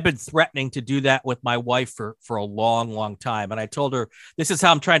 I've been threatening to do that with my wife for a long, long time. And I told her, this is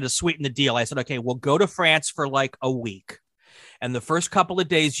how I'm trying to sweeten the deal. I said, okay, we'll go to France for like a week. And the first couple of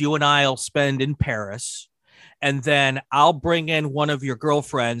days you and I'll spend in Paris. And then I'll bring in one of your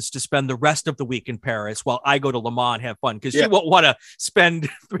girlfriends to spend the rest of the week in Paris while I go to Le Mans and have fun. Because she won't want to spend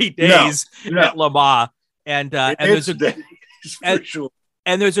 3 days at Le Mans. And there's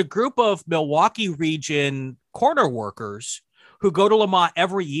there's a group of Milwaukee region corner workers who go to Le Mans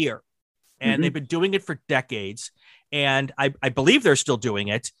every year, and they've been doing it for decades. And I believe they're still doing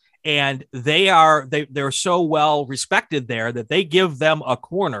it. And they're so well respected there that they give them a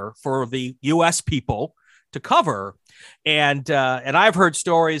corner for the U.S. people to cover. And I've heard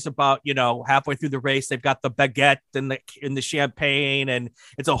stories about, halfway through the race, they've got the baguette and the champagne, and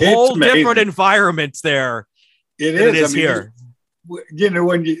it's a whole different environment there. It is here.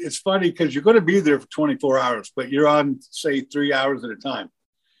 It's funny because you're going to be there for 24 hours, but you're on, say, 3 hours at a time,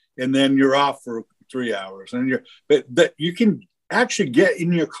 and then you're off for 3 hours, and but you can actually get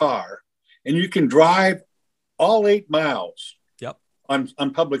in your car and you can drive all 8 miles. Yep.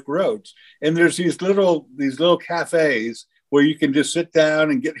 On public roads, and there's these little cafes where you can just sit down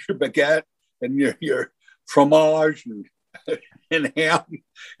and get your baguette and your fromage and ham.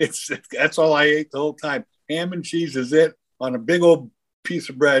 That's all I ate the whole time. Ham and cheese is it on a big old piece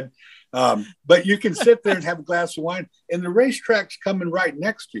of bread. But you can sit there and have a glass of wine, and the racetrack's coming right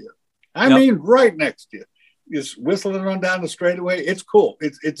next to you. I mean, right next to you. It's whistling on down the straightaway. It's cool.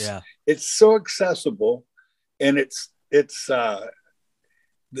 It's so accessible, and it's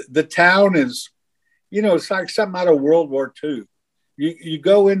the town is, it's like something out of World War II. You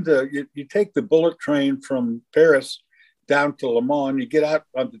go you take the bullet train from Paris down to Le Mans, you get out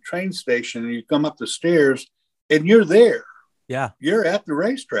on the train station and you come up the stairs and you're there. Yeah. You're at the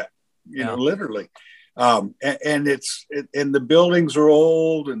racetrack, literally. And the buildings are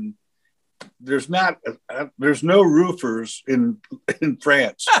old, and there's no roofers in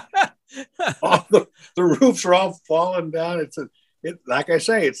France. All the roofs are all falling down. Like I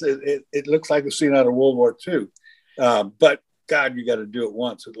say, it looks like a scene out of World War II. But God, you got to do it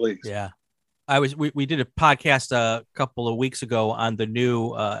once at least. Yeah. We did a podcast a couple of weeks ago on the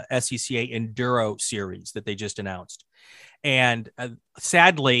new SCCA Enduro series that they just announced. And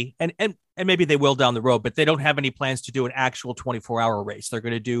sadly, and maybe they will down the road, but they don't have any plans to do an actual 24-hour race. They're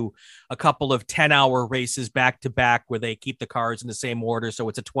going to do a couple of 10-hour races back to back where they keep the cars in the same order. So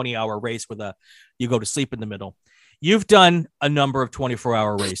it's a 20-hour race with you go to sleep in the middle. You've done a number of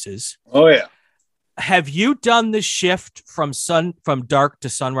 24-hour races. Oh, yeah. Have you done the shift from dark to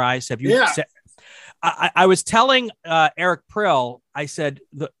sunrise? Have you? Yeah. I was telling Eric Prill, I said,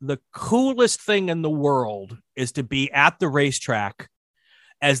 the coolest thing in the world is to be at the racetrack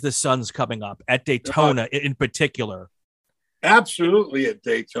as the sun's coming up, at Daytona in particular. Absolutely, at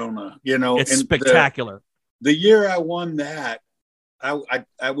Daytona. It's spectacular. The year I won that,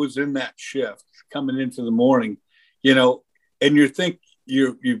 I was in that shift coming into the morning, and you think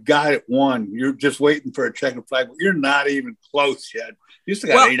you've got it won. You're just waiting for a checkered flag. You're not even close yet. You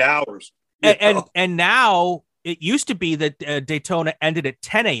still got 8 hours. And now it used to be that Daytona ended at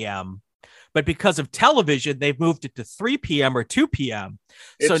 10 a.m., but because of television, they've moved it to 3 p.m. or 2 p.m.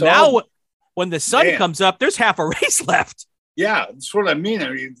 So now when the sun comes up, there's half a race left. Yeah, that's what I mean. I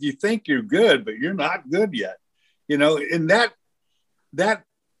mean, you think you're good, but you're not good yet. You know, and that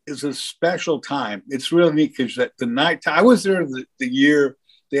is a special time. It's really neat because the night time, I was there the year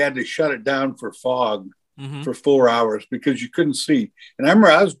they had to shut it down for fog for 4 hours because you couldn't see. And I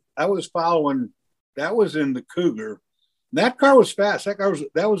remember I was following, that was in the Cougar. That car was fast.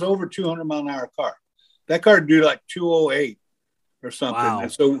 That was over 200 mile an hour car. That car would do like 208 or something. Wow.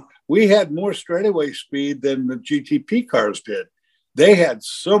 And so we had more straightaway speed than the GTP cars did. They had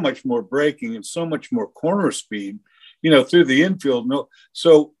so much more braking and so much more corner speed, you know, through the infield.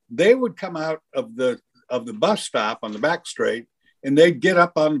 So they would come out of the bus stop on the back straight, and they'd get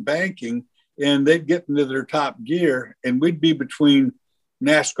up on the banking, and they'd get into their top gear, and we'd be between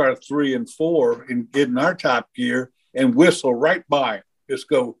NASCAR 3 and 4 and get in our top gear and whistle right by, just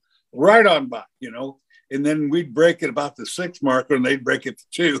go right on by, you know, and then we'd break at about the 6 marker, and they'd break at the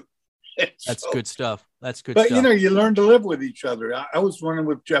 2. That's good stuff. That's good. But stuff. You know, you learn to live with each other. I was running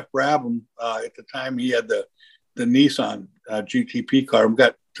with Jeff Brabham at the time. He had the Nissan GTP car. We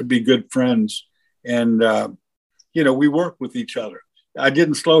got to be good friends, and you know, we worked with each other. I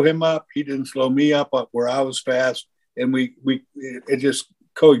didn't slow him up. He didn't slow me up where I was fast, and it just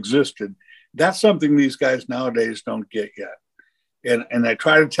coexisted. That's something these guys nowadays don't get yet. And I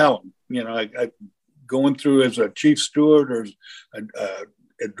try to tell them, you know, I going through as a chief steward or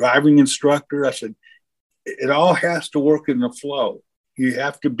a driving instructor, I said, it all has to work in the flow. You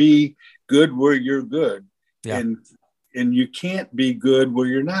have to be good where you're good. Yeah. And you can't be good where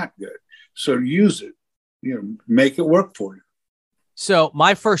you're not good. So use it, you know, make it work for you. So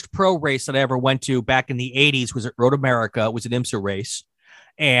my first pro race that I ever went to back in the 80s was at Road America. It was an IMSA race.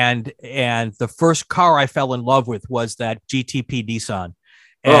 And the first car I fell in love with was that GTP Nissan.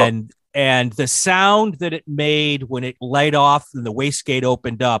 And the sound that it made when it light off and the wastegate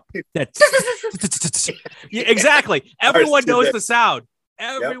opened up, that exactly. Everyone knows the sound.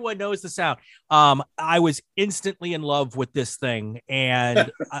 Everyone knows the sound. I was instantly in love with this thing.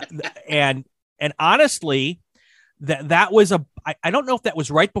 And honestly, that was I don't know if that was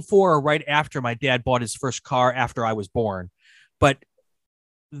right before or right after my dad bought his first car after I was born, but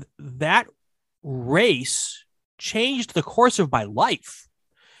that race changed the course of my life.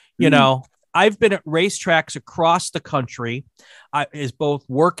 You know, I've been at racetracks across the country as both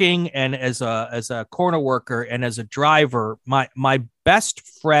working and as a corner worker and as a driver. My best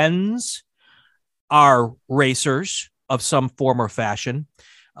friends are racers of some form or fashion,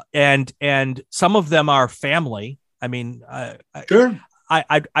 and some of them are family. I mean, sure.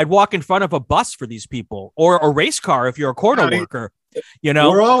 I'd walk in front of a bus for these people, or a race car if you're a corner worker. You know,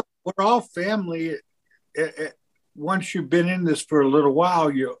 we're all family. Once you've been in this for a little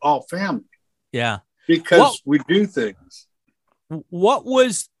while, you're all family. Yeah. Because we do things. What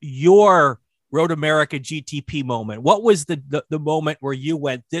was your Road America GTP moment? What was the moment where you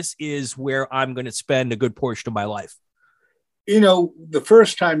went, this is where I'm going to spend a good portion of my life? You know, the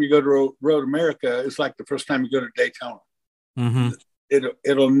first time you go to Road America is like the first time you go to Daytona. Mm-hmm.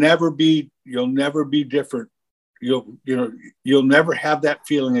 You'll never be different. You'll never have that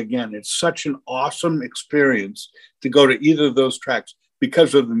feeling again. It's such an awesome experience to go to either of those tracks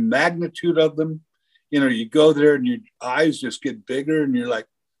because of the magnitude of them. You know, you go there and your eyes just get bigger and you're like,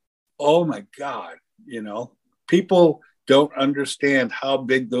 oh my God, you know, people don't understand how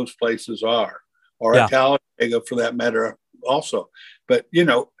big those places are, or Talladega for that matter also. But, you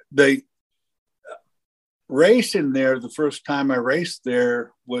know, they race in there. The first time I raced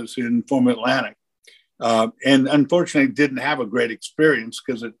there was in Formula Atlantic. And unfortunately didn't have a great experience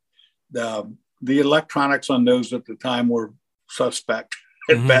because the electronics on those at the time were suspect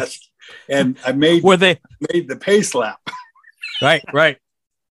at best. And I made the pace lap. Right.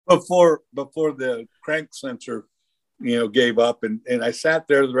 Before the crank sensor, you know, gave up, and I sat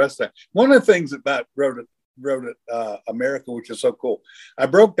there the rest of the time. One of the things about Road America, which is so cool, I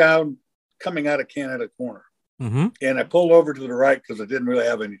broke down coming out of Canada Corner, and I pulled over to the right because I didn't really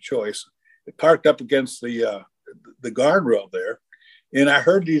have any choice. It parked up against the guardrail there, and I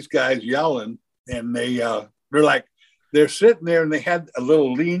heard these guys yelling, and they're sitting there, and they had a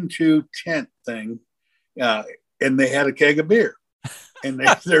little lean-to tent thing, and they had a keg of beer, and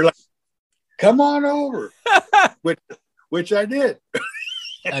they're like, "Come on over," which I did.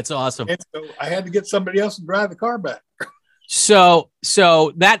 That's awesome. And so I had to get somebody else to drive the car back. So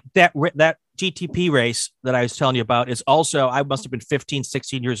that GTP race that I was telling you about is also, I must have been 15,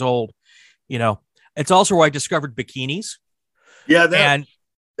 16 years old. It's also where I discovered bikinis. Yeah,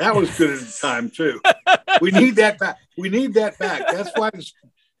 that was good at the time too. We need that back. That's why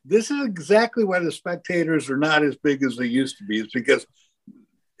this is exactly why the spectators are not as big as they used to be. It's because,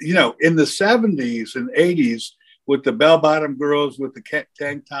 in the 70s and 80s with the bell-bottom girls with the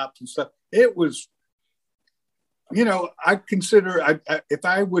tank tops and stuff, it was, I consider, if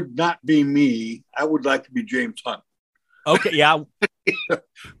I would not be me, I would like to be James Hunt. Okay, yeah.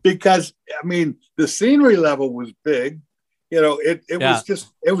 Because, the scenery level was big. It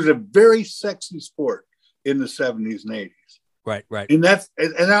was a very sexy sport in the 70s and 80s. Right. And I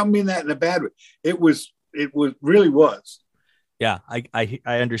don't mean that in a bad way. It really was. Yeah, I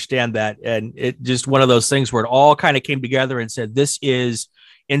understand that. And it just one of those things where it all kind of came together and said, this is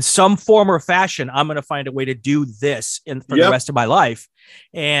in some form or fashion, I'm going to find a way to do this for the rest of my life.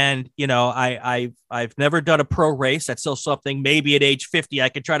 And, I've never done a pro race. That's still something. Maybe at age 50, I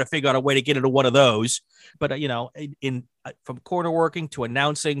could try to figure out a way to get into one of those. But, from corner working to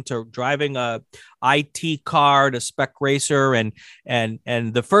announcing to driving a IT car to spec racer. And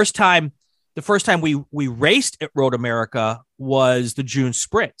the first time we raced at Road America was the June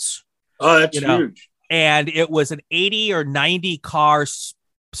sprints. Oh, that's huge. And it was an 80 or 90 car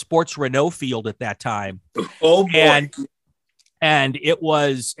sports Renault field at that time. Oh boy. And it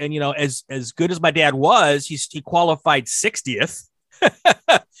was, as good as my dad was, he qualified 60th.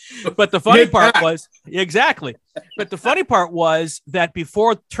 But the funny part was exactly. But the funny part was that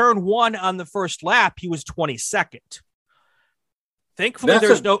before turn 1 on the first lap, he was 22nd. Thankfully,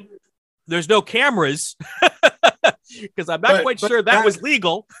 there's no cameras because I'm not quite sure that was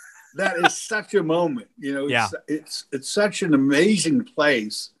legal. That is such a moment, Yeah. It's such an amazing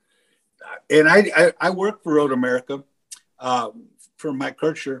place. And I worked for Road America for Mike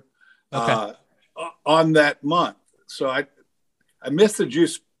Kircher on that month. So I missed the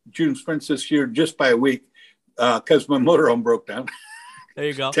June sprints this year just by a week because my motorhome broke down. There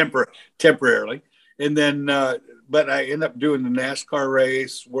you go. Temporarily. And then, but I ended up doing the NASCAR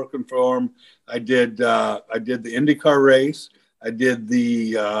race, working for him. I did the IndyCar race. I did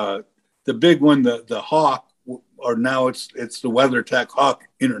the big one, the Hawk, or now it's the WeatherTech Hawk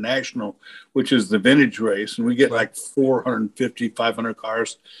International, which is the vintage race. And we get like 450, 500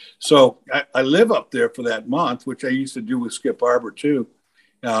 cars. So I live up there for that month, which I used to do with Skip Arbor too,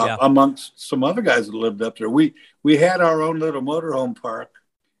 amongst some other guys that lived up there. We had our own little motorhome park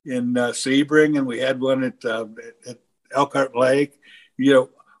in Sebring, and we had one at Elkhart Lake.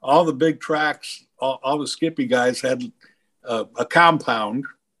 All the big tracks, all the Skippy guys had a compound,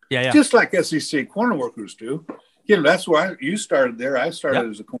 just like SCCA corner workers do. That's where you started there. I started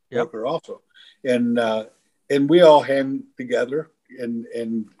as a corner worker also, and we all hang together, and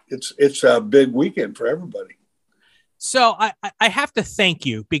it's a big weekend for everybody. So I have to thank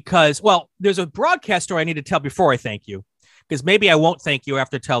you because, there's a broadcast story I need to tell before I thank you, because maybe I won't thank you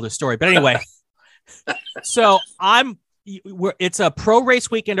after I tell the story. But anyway, so it's a pro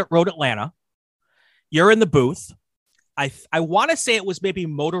race weekend at Road Atlanta. You're in the booth. I want to say it was maybe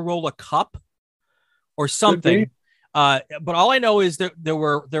Motorola Cup or something. But all I know is there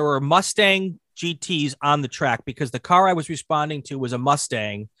were Mustang GTs on the track because the car I was responding to was a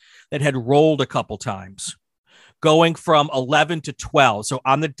Mustang that had rolled a couple times, going from 11 to 12. So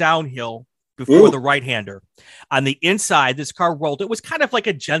on the downhill before the right-hander. On the inside, this car rolled. It was kind of like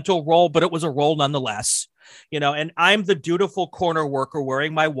a gentle roll, but it was a roll nonetheless. And I'm the dutiful corner worker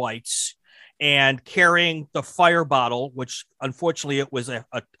wearing my whites and carrying the fire bottle, which unfortunately it was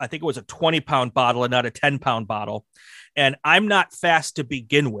I think it was a 20-pound bottle and not a 10-pound bottle. And I'm not fast to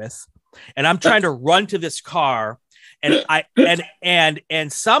begin with. And I'm trying to run to this car. And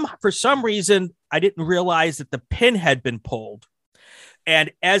for some reason, I didn't realize that the pin had been pulled.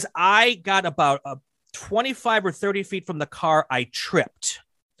 And as I got about 25 or 30 feet from the car, I tripped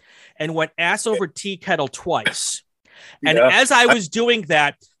and went ass over tea kettle twice. And as I was doing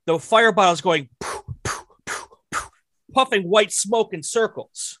that, the fire bottle was going poof, poof, poof, poof, puffing white smoke in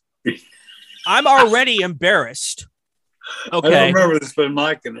circles. I'm already embarrassed. Okay. I don't remember this, but I'm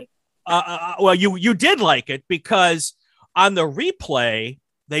liking it. Well, you did like it because on the replay,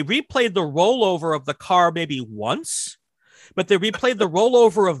 they replayed the rollover of the car maybe once, but they replayed the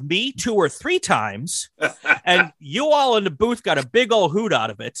rollover of me 2 or 3 times. And you all in the booth got a big old hoot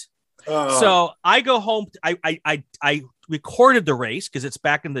out of it. So I go home. I recorded the race because it's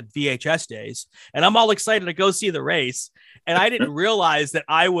back in the VHS days, and I'm all excited to go see the race. And I didn't realize that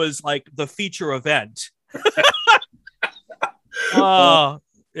I was like the feature event.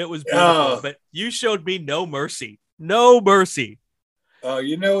 It was beautiful, but you showed me no mercy. No mercy. And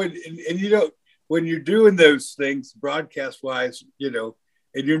you know, when you're doing those things broadcast wise, you know,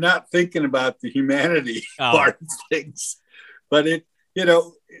 and you're not thinking about the humanity part of things, but you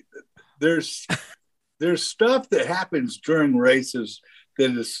know, there's stuff that happens during races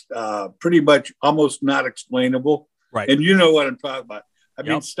that is pretty much almost not explainable. Right. And you know what I'm talking about. I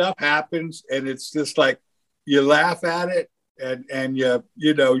mean, stuff happens and it's just like you laugh at it and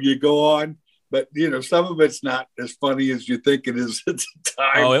you know, you go on, but you know, some of it's not as funny as you think it is at the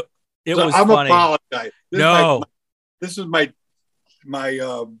time. Oh, it so was I'm funny. apologize. This is my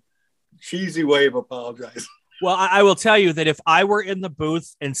cheesy way of apologizing. Well, I will tell you that if I were in the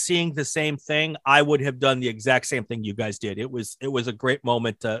booth and seeing the same thing, I would have done the exact same thing you guys did. It was a great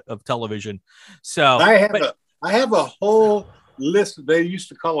moment of television. So I have a whole list. They used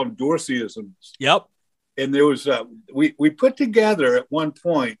to call them Dorseyisms. Yep. And there was we put together at one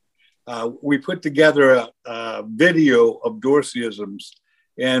point. We put together a video of Dorseyisms,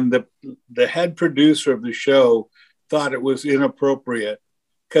 and the head producer of the show thought it was inappropriate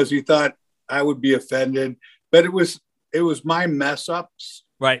because he thought I would be offended. But it was my mess ups,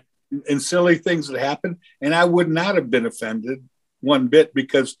 right, and silly things that happened, and I would not have been offended one bit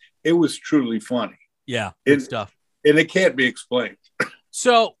because it was truly funny. Yeah, good stuff, and it can't be explained.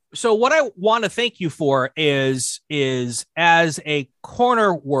 So what I want to thank you for is as a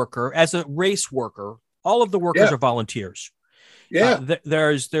corner worker, as a race worker, all of the workers are volunteers. Yeah,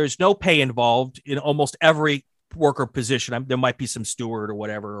 there's no pay involved in almost every worker position. There might be some steward or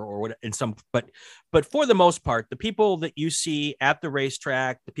whatever, but for the most part, the people that you see at the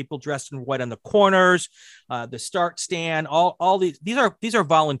racetrack, the people dressed in white on the corners, the start stand, all these are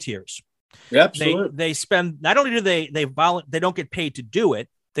volunteers. Absolutely. They spend, not only do they don't get paid to do it,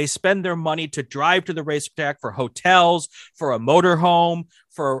 they spend their money to drive to the racetrack, for hotels, for a motorhome,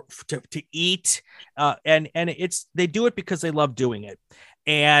 to eat, and they do it because they love doing it.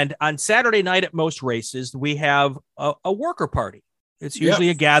 And on Saturday night at most races, we have a worker party. It's usually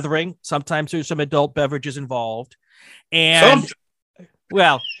a gathering. Sometimes there's some adult beverages involved. And,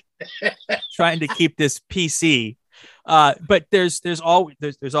 well, trying to keep this PC. But there's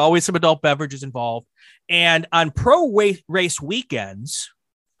always some adult beverages involved. And on pro race weekends,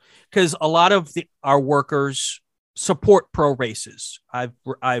 because a lot of our workers support pro races. I've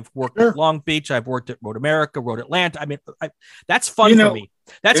worked at Long Beach. I've worked at Road America, Road Atlanta. I mean, that's fun for me.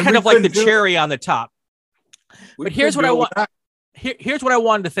 That's kind of like the cherry on the top. But here's what I want. Here's what I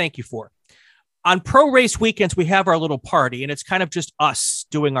wanted to thank you for. On pro race weekends, we have our little party, and it's kind of just us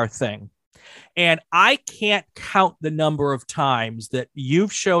doing our thing. And I can't count the number of times that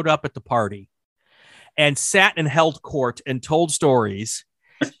you've showed up at the party and sat and held court and told stories.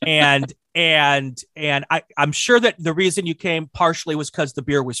 And I'm sure that the reason you came partially was because the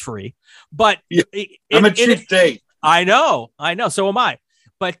beer was free. But I'm a cheap date. I know. So am I.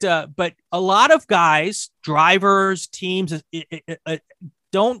 But a lot of guys, drivers, teams,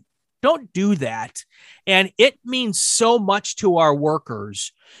 don't do that, and it means so much to our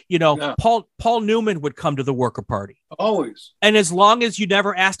workers. You know, Paul Newman would come to the worker party always, and as long as you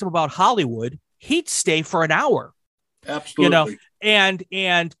never asked him about Hollywood, he'd stay for an hour. Absolutely. You know,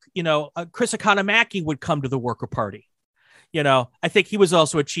 and Chris Economaki would come to the worker party. You know, I think he was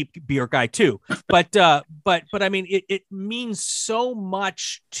also a cheap beer guy too. But I mean, it means so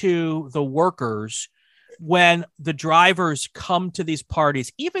much to the workers when the drivers come to these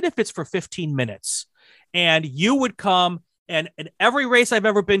parties, even if it's for 15 minutes. And you would come, and every race I've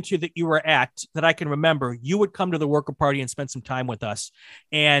ever been to that you were at that I can remember, you would come to the worker party and spend some time with us.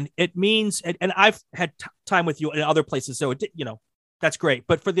 And it means, and I've had time with you in other places, so that's great.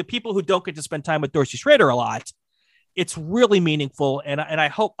 But for the people who don't get to spend time with Dorsey Schroeder a lot, it's really meaningful. And I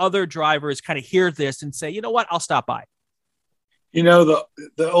hope other drivers kind of hear this and say, you know what, I'll stop by. You know,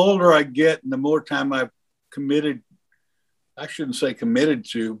 the older I get and the more time I've committed, I shouldn't say committed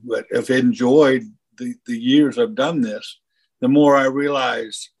to, but have enjoyed the years I've done this, the more I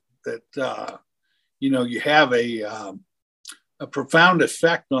realize that, you have a profound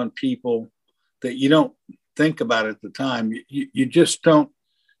effect on people that you don't think about at the time. You just don't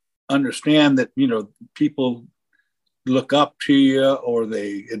understand that, people look up to you, or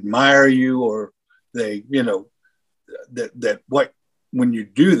they admire you, or they, that what, when you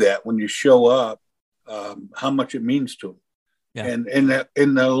do that, when you show up, how much it means to them. Yeah.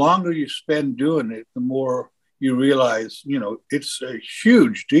 And the longer you spend doing it, the more you realize, it's a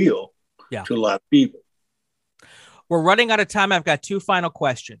huge deal to a lot of people. We're running out of time. I've got two final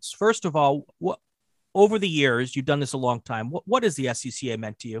questions. First of all, over the years, you've done this a long time. What has the SCCA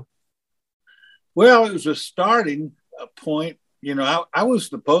meant to you? Well, it was a starting point. I was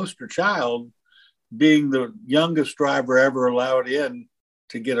the poster child, being the youngest driver ever allowed in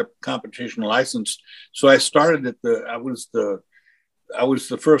to get a competition license. So I started I was the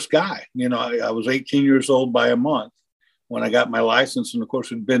first guy. I was 18 years old by a month when I got my license. And of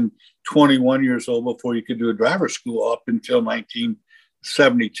course, it'd been 21 years old before you could do a driver's school up until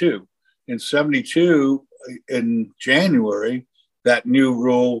 1972. In 72, in January, that new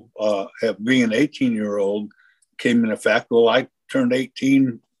rule of being an 18-year-old came in effect. Well, I turned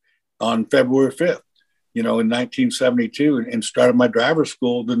 18 on February 5th, in 1972, and started my driver's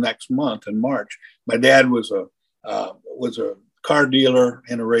school the next month in March. My dad was a car dealer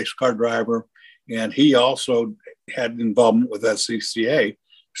and a race car driver, and he also had involvement with SCCA.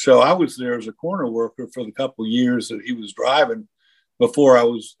 So I was there as a corner worker for the couple of years that he was driving before I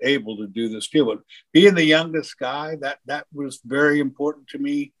was able to do this deal. But being the youngest guy, that was very important to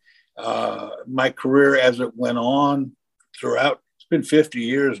me. My career as it went on throughout, it's been 50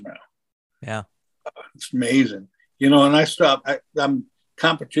 years now. Yeah. It's amazing. And I'm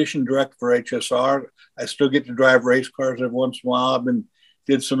competition director for HSR. I still get to drive race cars every once in a while.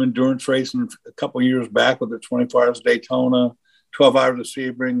 Did some endurance racing a couple of years back with the 24 hours Daytona, 12 hours of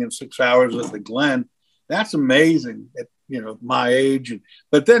Sebring, and 6 hours at the Glen. That's amazing at, my age.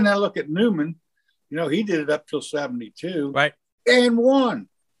 But then I look at Newman, he did it up till 72. Right. And won.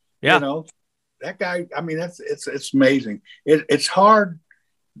 Yeah. That guy, it's amazing. It's hard.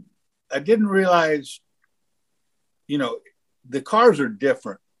 I didn't realize, the cars are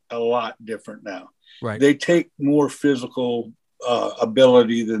different, a lot different now. Right. They take more physical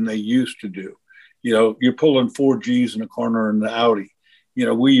ability than they used to do. You're pulling 4 Gs in a corner in the Audi.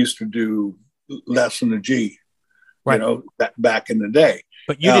 We used to do less than a G, right. Back in the day.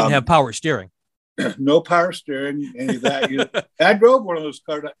 But you didn't have power steering. No power steering, any of that. I drove one of those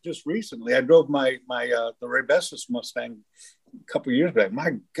cars just recently. I drove the Ray Bessis Mustang a couple of years back.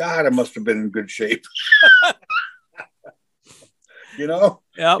 My God, I must have been in good shape. Yep.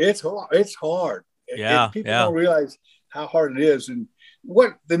 It's hard. Yeah. People don't realize how hard it is. And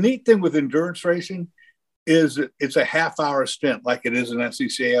what the neat thing with endurance racing is it's a half-hour stint, like it is in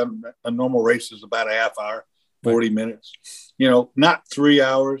SCCA. A normal race is about a half hour, 40 minutes. Not 3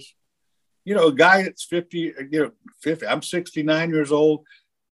 hours. A guy that's 50. I'm 69 years old.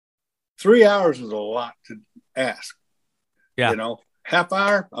 3 hours is a lot to ask. Yeah. Half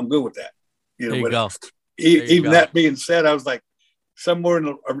hour, I'm good with that. There you go. Even that being said, I was like somewhere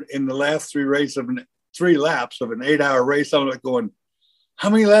in the last 3 laps of an 8-hour race, I'm like going, how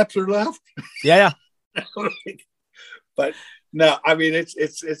many laps are left? Yeah. But no,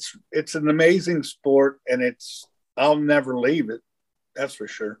 it's an amazing sport, and I'll never leave it. That's for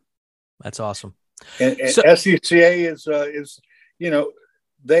sure. That's awesome. And SCCA is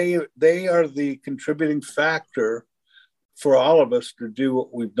they are the contributing factor for all of us to do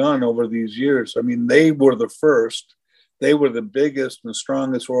what we've done over these years. They were the first. They were the biggest and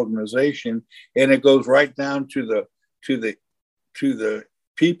strongest organization, and it goes right down to the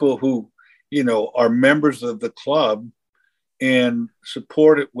people who are members of the club and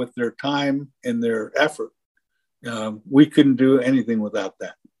support it with their time and their effort. We couldn't do anything without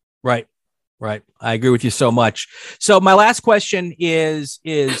that. Right. I agree with you so much. So my last question is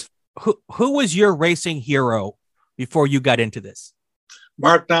who was your racing hero before you got into this?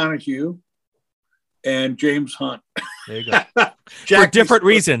 Mark Donahue and James Hunt. There you go. For different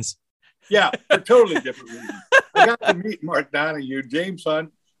reasons. Yeah, for totally different reasons. I got to meet Mark Donahue. James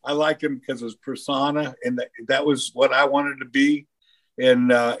Hunt, I liked him because of his persona, and that was what I wanted to be.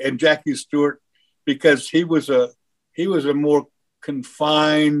 And Jackie Stewart, because he was a more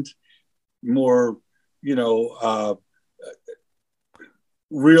confined, more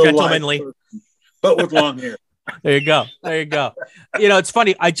real gentlemanly life person, but with long hair. There you go. It's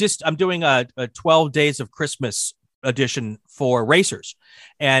funny. I'm doing a 12 Days of Christmas edition for racers,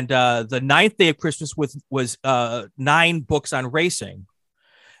 and the 9th day of Christmas was 9 books on racing,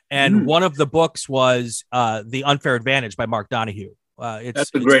 and one of the books was The Unfair Advantage by Mark Donahue.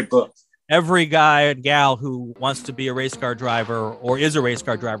 That's a great book. Every guy and gal who wants to be a race car driver or is a race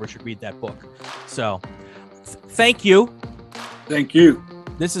car driver should read that book. So thank you. Thank you.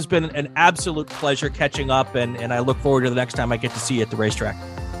 This has been an absolute pleasure catching up, and I look forward to the next time I get to see you at the racetrack.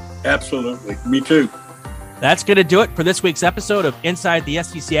 Absolutely. Me too. That's going to do it for this week's episode of Inside the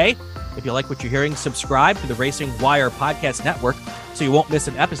SCCA. If you like what you're hearing, subscribe to the Racing Wire Podcast Network so you won't miss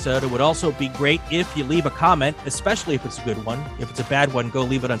an episode. It would also be great if you leave a comment, especially if it's a good one. If it's a bad one, go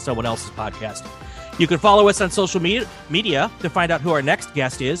leave it on someone else's podcast. You can follow us on social media to find out who our next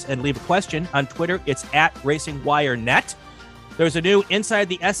guest is and leave a question. On Twitter, it's @RacingWireNet. There's a new Inside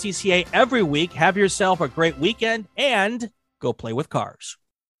the SCCA every week. Have yourself a great weekend and go play with cars.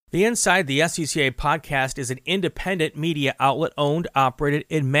 The Inside the SCCA podcast is an independent media outlet owned, operated,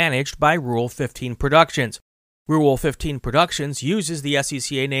 and managed by Rule 15 Productions. Rule 15 Productions uses the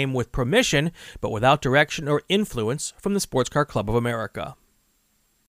SCCA name with permission, but without direction or influence from the Sports Car Club of America.